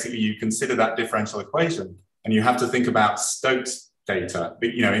about is basically you consider that differential equation, and you have to think about Stokes data.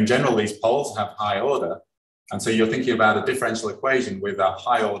 But, you know, in general, these poles have high order. And so you're thinking about a differential equation with a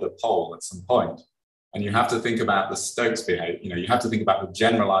high order pole at some point. And you have to think about the Stokes behavior. You know, you have to think about the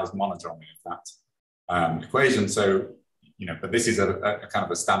generalized monodromy of that equation. So, you know, but this is a kind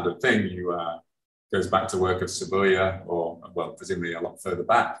of a standard thing. Goes back to work of Shibuya, or, well, presumably a lot further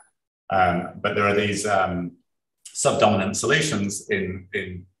back. But there are these subdominant solutions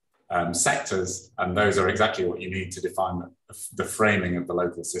in sectors, and those are exactly what you need to define the framing of the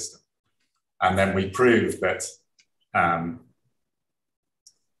local system. And then we prove that,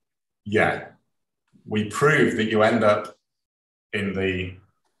 we prove that you end up in the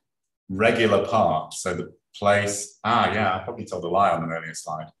regular part. So the place, I probably told a lie on an earlier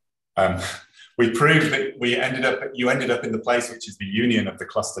slide. We proved that you ended up in the place which is the union of the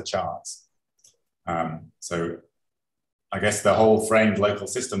cluster charts. So I guess the whole framed local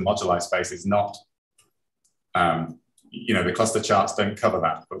system moduli space is not, you know, the cluster charts don't cover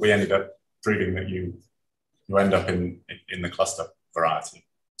that, but we ended up proving that you end up in the cluster variety.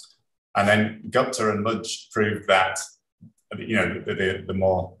 And then Gupta and Mudge proved that, you know, the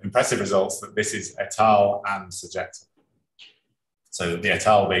more impressive results, that this is étale and surjective. So the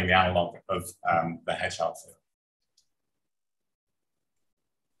étale being the analog of the Hedgehog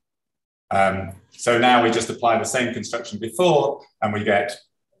theorem. So now we just apply the same construction before, and we get,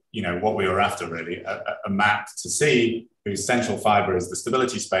 you know, what we were after really, a map to C whose central fiber is the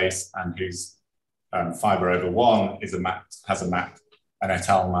stability space, and whose fiber over one is has a map, an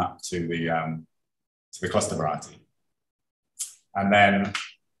étale map to the cluster variety. And then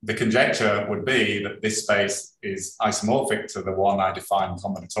the conjecture would be that this space is isomorphic to the one I defined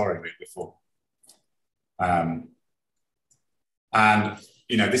combinatorially before. And,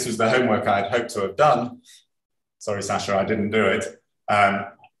 you know, this was the homework I'd hoped to have done. Sorry, Sasha, I didn't do it.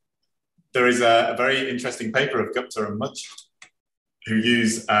 There is a very interesting paper of Gupta and Mudge who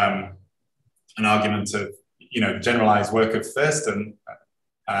use an argument of, you know, generalized work of Thurston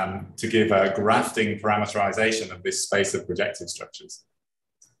to give a grafting parameterization of this space of projective structures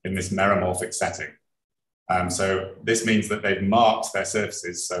in this meromorphic setting. So this means that they've marked their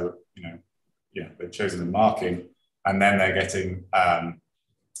surfaces. So, you know, yeah, they've chosen a marking, and then they're getting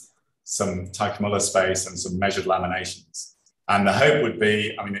some Teichmuller space and some measured laminations. And the hope would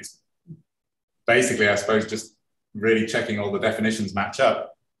be, I mean, it's basically, I suppose, just really checking all the definitions match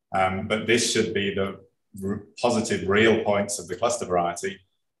up. But this should be the positive real points of the cluster variety,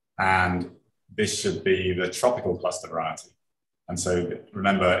 and this should be the tropical cluster variety. And so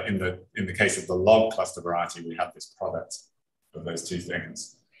remember, in the case of the log cluster variety, we have this product of those two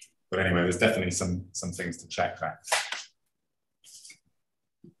things. But anyway, there's definitely some things to check there.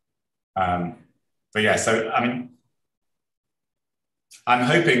 But yeah, so I mean, I'm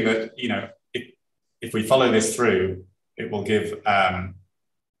hoping that, you know, if we follow this through, it will give a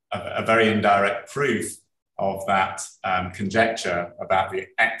very indirect proof of that conjecture about the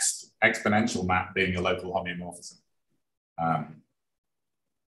exponential map being a local homeomorphism.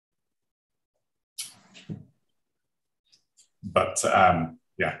 But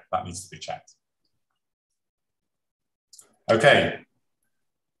yeah, that needs to be checked. Okay.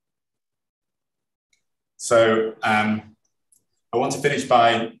 So I want to finish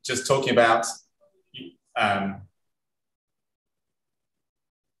by just talking about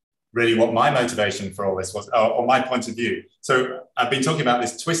really what my motivation for all this was, or my point of view. So I've been talking about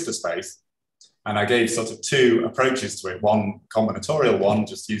this twistor space, and I gave sort of two approaches to it. One combinatorial one,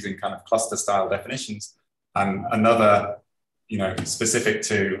 just using kind of cluster style definitions, and another, specific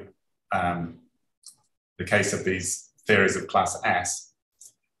to the case of these theories of class S.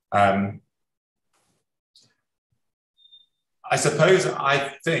 I suppose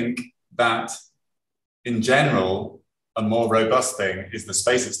I think that in general, a more robust thing is the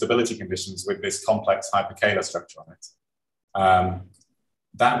space of stability conditions with this complex hyperkähler structure on it.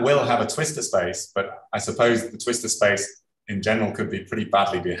 That will have a twistor space, but I suppose the twistor space in general could be pretty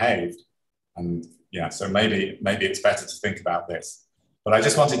badly behaved. And yeah, so maybe it's better to think about this. But I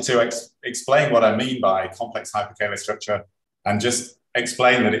just wanted to explain what I mean by complex hyperkähler structure and just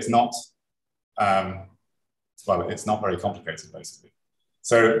explain that it's not, it's not very complicated, basically.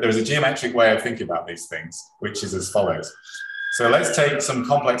 So there's a geometric way of thinking about these things, which is as follows. So let's take some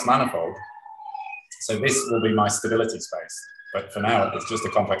complex manifold. So this will be my stability space, but for now it's just a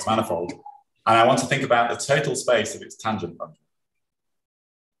complex manifold. And I want to think about the total space of its tangent bundle.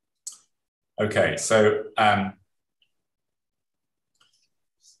 Okay, so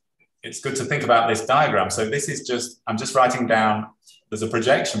it's good to think about this diagram. So this is just, I'm just writing down, there's a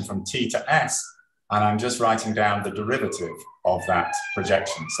projection from T to S, and I'm just writing down the derivative of that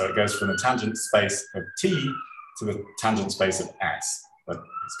projection. So it goes from the tangent space of T to the tangent space of S. But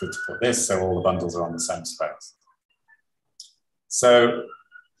it's good to put this so all the bundles are on the same space. So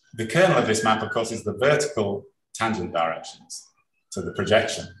the kernel of this map, of course, is the vertical tangent directions to the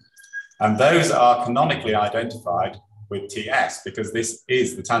projection. And those are canonically identified with TS because this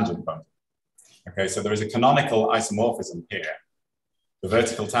is the tangent bundle. Okay, so there is a canonical isomorphism here. The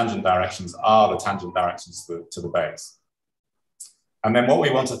vertical tangent directions are the tangent directions to the base. And then what we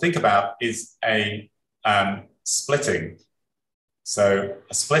want to think about is a splitting. So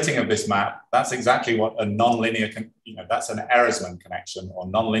a splitting of this map, that's exactly what a nonlinear, that's an Ehresmann connection or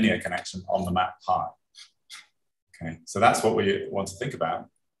nonlinear connection on the map pi. Okay, so that's what we want to think about.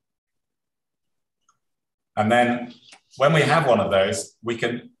 And then when we have one of those, we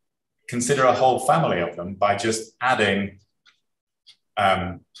can consider a whole family of them by just adding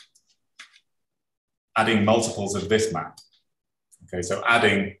multiples of this map. Okay, so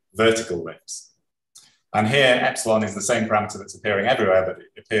adding vertical lifts. And here, epsilon is the same parameter that's appearing everywhere, but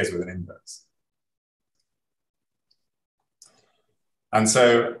it appears with an inverse. And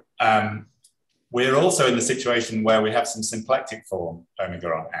so we're also in the situation where we have some symplectic form omega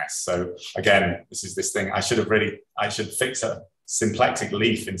on S. So again, this is this thing, I should fix a symplectic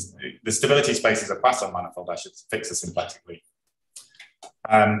leaf. The stability space is a Poisson manifold, I should fix a symplectic leaf.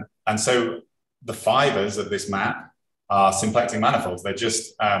 And so the fibers of this map are symplectic manifolds. They're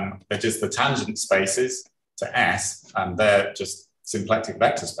just the tangent spaces to S, and they're just symplectic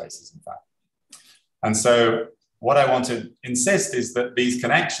vector spaces, in fact. And so what I want to insist is that these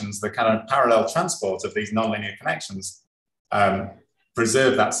connections, the kind of parallel transport of these nonlinear connections,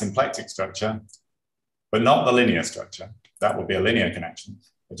 preserve that symplectic structure, but not the linear structure. That would be a linear connection,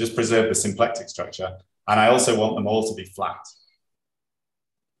 but just preserve the symplectic structure. And I also want them all to be flat.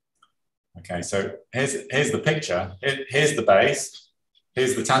 Okay, so here's the picture. Here's the base,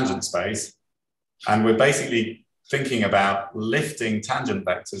 here's the tangent space, and we're basically thinking about lifting tangent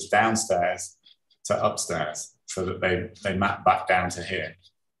vectors downstairs to upstairs so that they map back down to here.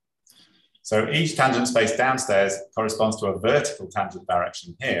 So each tangent space downstairs corresponds to a vertical tangent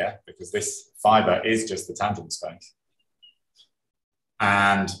direction here, because this fiber is just the tangent space.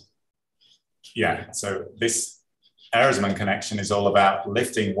 And yeah, so this Ehresmann connection is all about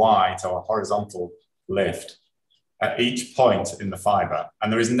lifting Y to a horizontal lift at each point in the fiber.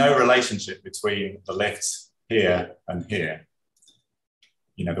 And there is no relationship between the lifts here and here.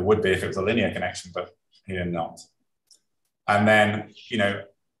 There would be if it was a linear connection, but here not. And then,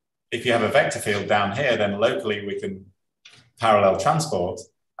 if you have a vector field down here, then locally we can parallel transport.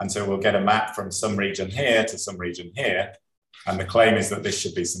 And so we'll get a map from some region here to some region here. And the claim is that this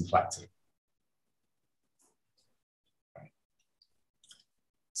should be symplectic.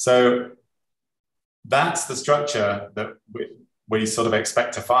 So that's the structure that we sort of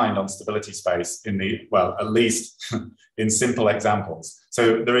expect to find on stability space in at least in simple examples.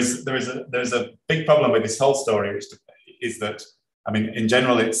 So there's a big problem with this whole story, which is that, in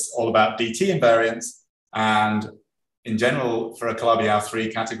general, it's all about DT invariance. And in general, for a Calabi-Yau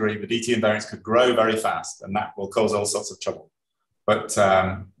 3 category, the DT invariance could grow very fast, and that will cause all sorts of trouble. But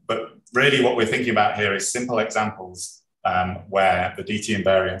really what we're thinking about here is simple examples where the DT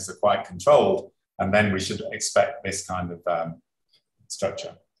invariants are quite controlled, and then we should expect this kind of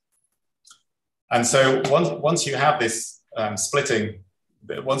structure. And so once you have this splitting,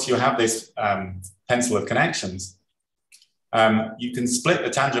 once you have this pencil of connections, you can split the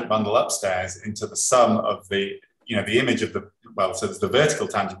tangent bundle upstairs into the sum of the image of so there's the vertical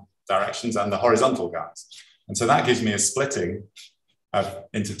tangent directions and the horizontal guys. And so that gives me a splitting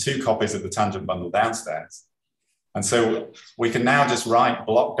into two copies of the tangent bundle downstairs. And so we can now just write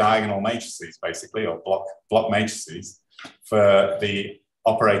block diagonal matrices, basically, or block matrices for the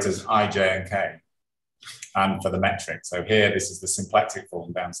operators I, j, and k, and for the metric. So here, this is the symplectic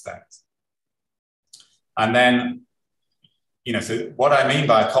form downstairs. And then, you know, so what I mean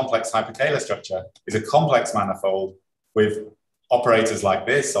by a complex hyperkähler structure is a complex manifold with operators like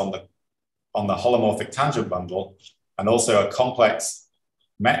this on the holomorphic tangent bundle, and also a complex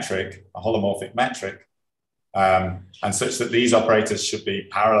metric, a holomorphic metric, and such that these operators should be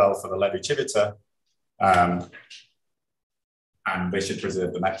parallel for the Levi-Civita, and they should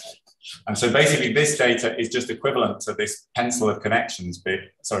preserve the metric. And so basically this data is just equivalent to this pencil of connections.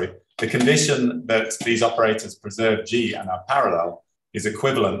 Sorry, the condition that these operators preserve G and are parallel is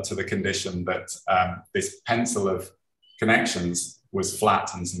equivalent to the condition that this pencil of connections was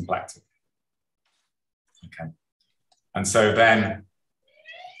flat and symplectic. Okay. And so then,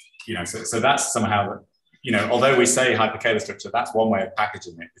 you know, so that's somehow, you know, although we say hyperkähler structure, that's one way of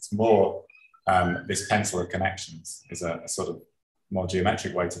packaging it. It's more this pencil of connections is a sort of more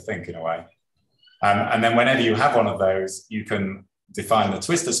geometric way to think in a way. And then whenever you have one of those, you can define the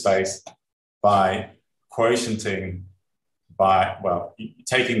twistor space by quotienting by, well,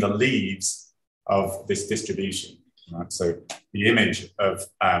 taking the leaves of this distribution. Right? So the image of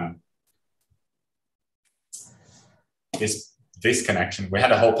this connection, we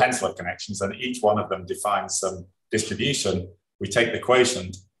had a whole pencil of connections and each one of them defines some distribution. We take the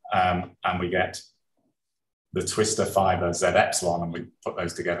quotient and we get the twistor fiber Z epsilon, and we put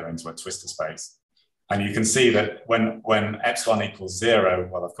those together into a twistor space. And you can see that when epsilon equals 0,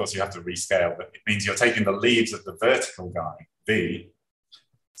 well, of course you have to rescale, but it means you're taking the leaves of the vertical guy, V.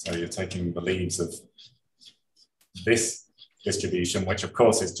 So you're taking the leaves of this distribution, which of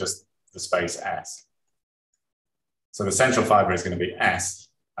course is just the space S. So the central fiber is going to be S.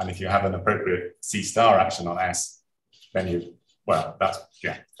 And if you have an appropriate C star action on S, then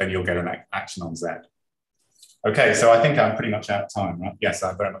then you'll get an action on Z. Okay, so I think I'm pretty much out of time, right? Yes,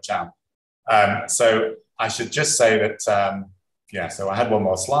 I very much am. So I should just say that, so I had one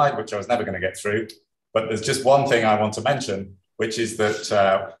more slide, which I was never going to get through, but there's just one thing I want to mention, which is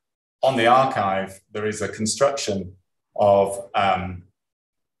that on the archive, there is a construction of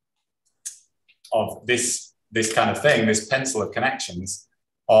this kind of thing, this pencil of connections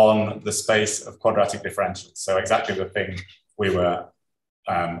on the space of quadratic differentials. So exactly the thing we were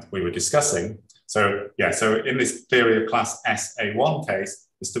discussing. So yeah, so in this theory of class SA1 case,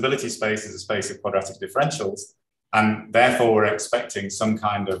 the stability space is a space of quadratic differentials, and therefore we're expecting some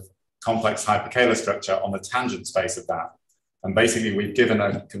kind of complex hyperkähler structure on the tangent space of that. And basically we've given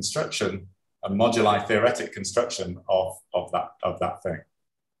a construction, a moduli theoretic construction of that thing.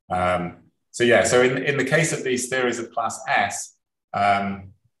 So yeah, so in the case of these theories of class S,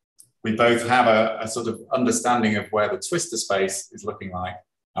 we both have a sort of understanding of where the twistor space is looking like,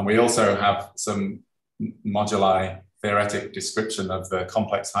 and we also have some moduli theoretic description of the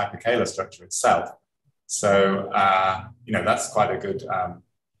complex hyperkähler structure itself. So, you know, that's quite a good,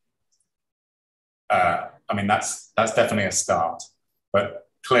 I mean, that's definitely a start, but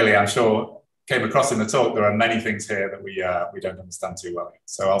clearly I'm sure came across in the talk, there are many things here that we don't understand too well.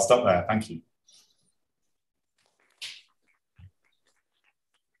 So I'll stop there. Thank you.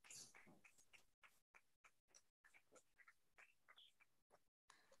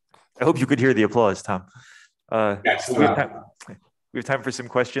 I hope you could hear the applause, Tom. Yes, we have time for some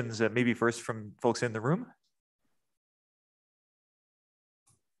questions, maybe first from folks in the room.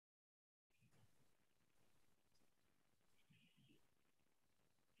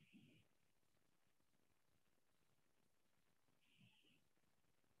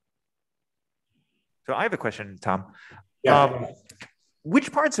 So I have a question, Tom. Yeah.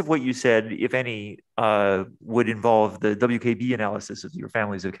 Which parts of what you said, if any, would involve the WKB analysis of your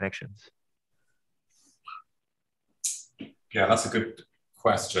families of connections? Yeah, that's a good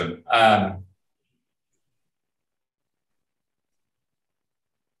question.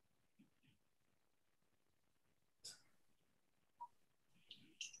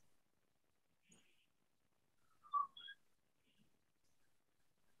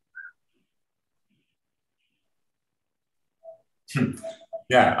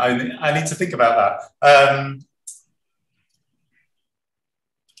 Yeah, I need to think about that.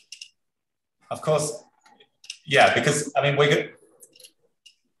 Of course, yeah, because I mean,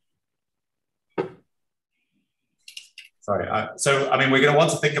 so I mean, we're going to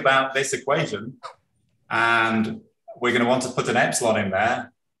want to think about this equation, and we're going to want to put an epsilon in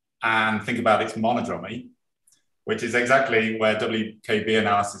there and think about its monodromy. which is exactly where WKB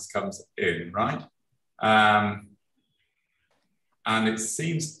analysis comes in, right? And it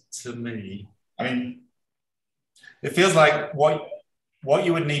seems to me, I mean, it feels like what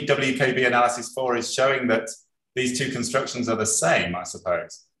you would need WKB analysis for is showing that these two constructions are the same, I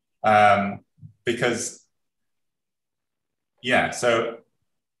suppose. Because, yeah, so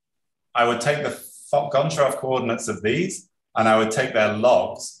I would take the Goncharov coordinates of these, and I would take their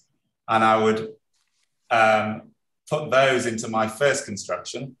logs, and I would put those into my first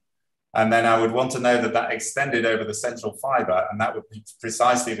construction. And then I would want to know that that extended over the central fiber, and that would be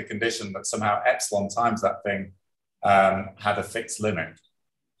precisely the condition that somehow epsilon times that thing had a fixed limit.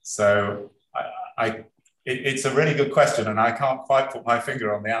 So it's a really good question, and I can't quite put my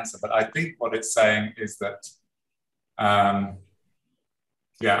finger on the answer, but I think what it's saying is that,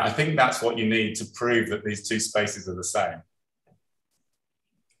 yeah, I think that's what you need to prove that these two spaces are the same.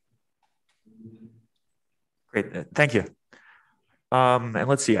 Great, thank you. And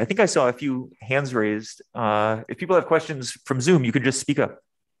let's see, I think I saw a few hands raised. If people have questions from Zoom, you can just speak up.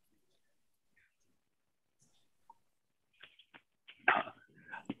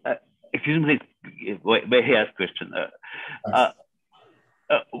 Excuse me, may I ask a question?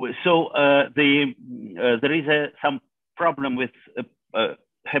 There is some problem with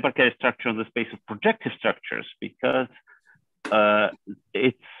hypercarrier structure on the space of projective structures, because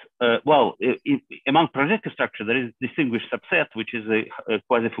among projective structure, there is a distinguished subset, which is a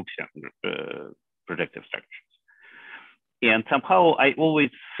quasi-Fuchsian projective structures. And somehow I always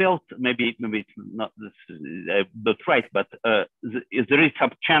felt, maybe it's not right, but there is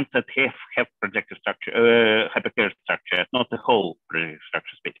some chance that have projective structure, hypercarrier structure, not the whole projective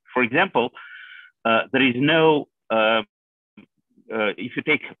structure space. For example, there is no, if you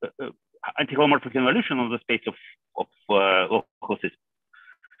take anti-homomorphic involution of the space of local system,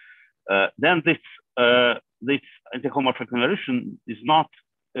 then this anti-homomorphic involution is not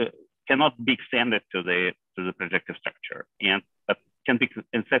cannot be extended to the projective structure, and can be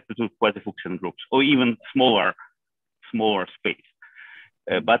instead to quasi-Fuchsian groups or even smaller space.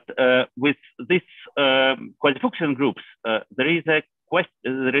 But with this quasi-Fuchsian groups, there is a question.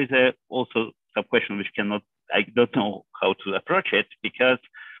 There is also some question which I don't know how to approach it, because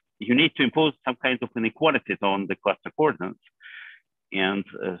you need to impose some kind of inequalities on the cluster coordinates, and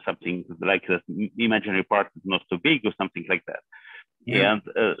something like the imaginary part is not so big or something like that. Yeah. And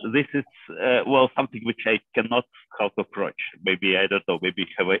this is, something which I cannot how to approach. Maybe, I don't know, maybe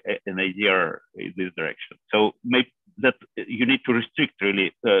have an idea in this direction. So maybe that you need to restrict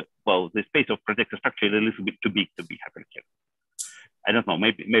really, the space of projective structure is a little bit too big to be hypercarrier. I don't know,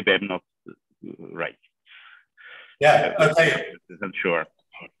 maybe I'm not right. Yeah, okay. I'm sure.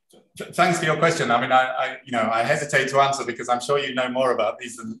 Thanks for your question. I mean, I hesitate to answer because I'm sure you know more about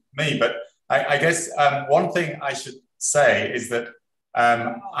these than me, but I guess one thing I should say is that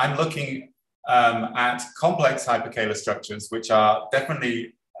I'm looking at complex hypercalar structures, which are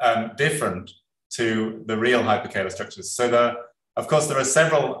definitely different to the real hypercalar structures. So of course, there are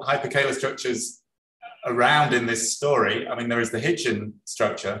several hypercalar structures around in this story. I mean, there is the Hitchin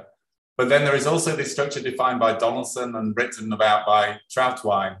structure, but then there is also this structure defined by Donaldson and written about by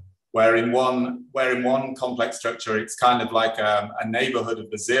Trautwein, where in one complex structure, it's kind of like a neighborhood of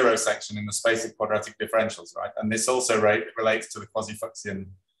the zero section in the space of quadratic differentials, right? And this also relates to the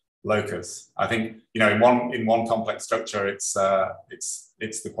quasi-Fuchsian locus. I think, in one complex structure, it's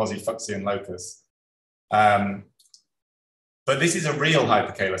the quasi-Fuchsian locus. But this is a real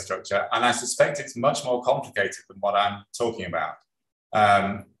hypercalar structure, and I suspect it's much more complicated than what I'm talking about.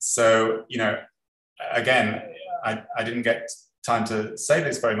 So, again, I didn't get time to say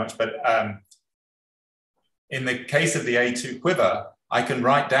this very much, but in the case of the A2 quiver, I can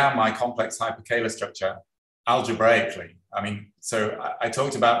write down my complex hypercalar structure algebraically. I mean, so I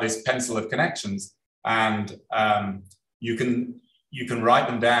talked about this pencil of connections, and you can write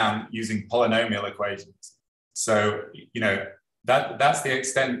them down using polynomial equations. So, that's the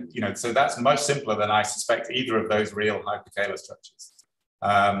extent, so that's much simpler than I suspect either of those real hypercalar structures.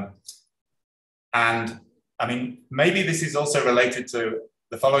 And I mean, maybe this is also related to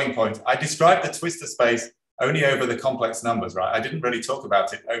the following point. I described the twistor space only over the complex numbers, right? I didn't really talk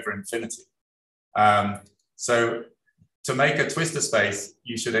about it over infinity. So to make a twistor space,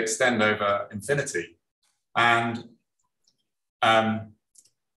 you should extend over infinity. And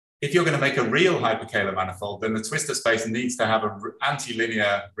if you're going to make a real hypercalar manifold, then the twistor space needs to have an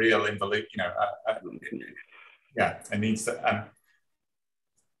anti-linear real involute, it needs to,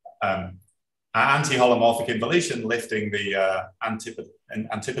 anti-holomorphic involution lifting the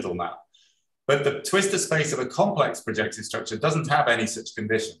antipodal map. But the twistor space of a complex projective structure doesn't have any such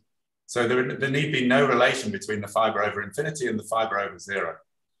condition. So there need be no relation between the fiber over infinity and the fiber over zero.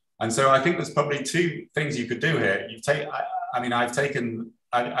 And so I think there's probably two things you could do here.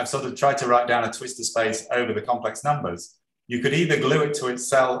 I've sort of tried to write down a twistor space over the complex numbers. You could either glue it to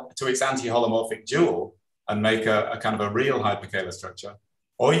its anti-holomorphic dual and make a kind of a real hyperkähler structure,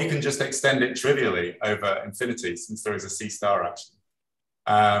 or you can just extend it trivially over infinity, since there is a C star action.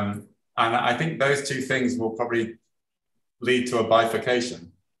 And I think those two things will probably lead to a bifurcation.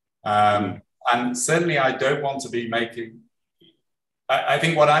 And certainly I don't want to be making, I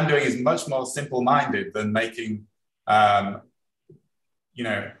think what I'm doing is much more simple-minded than making,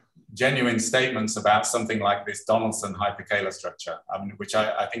 genuine statements about something like this Donaldson hyperkähler structure, which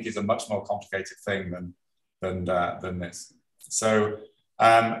I think is a much more complicated thing than this. So,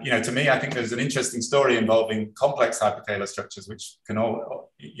 to me, I think there's an interesting story involving complex hyperkähler structures, which can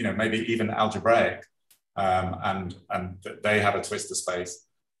all, maybe even algebraic, and they have a twistor space.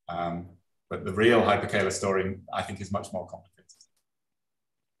 But the real hyperkähler story, I think, is much more complicated.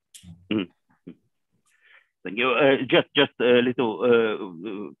 Thank you. Just a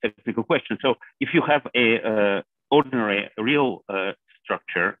little technical question. So, if you have a ordinary real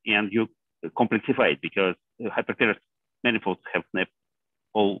structure and you complexify it, because hyperkähler manifolds have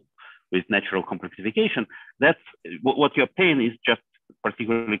all with natural complexification, that's what you obtain is just a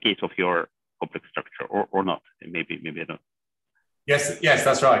particular case of your complex structure, or not? Maybe I don't. Yes,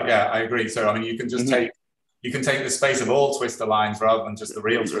 that's right. Yeah, I agree. So I mean, you can just take the space of all twistor lines rather than just the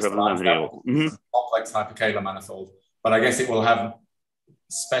real twistor lines. Complex hyperkähler manifold, but I guess it will have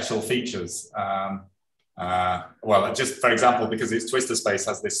special features. Well, just for example, because its twistor space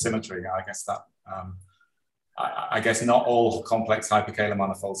has this symmetry, I guess that I guess not all complex hyperkähler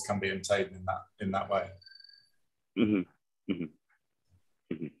manifolds can be obtained in that way.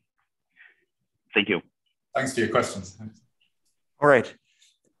 Thank you. Thanks for your questions. All right.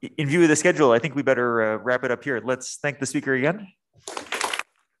 In view of the schedule, I think we better wrap it up here. Let's thank the speaker again.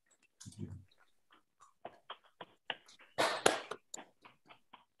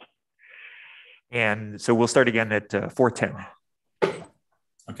 And so we'll start again at 4:10.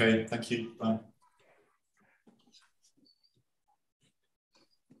 Okay, thank you. Bye.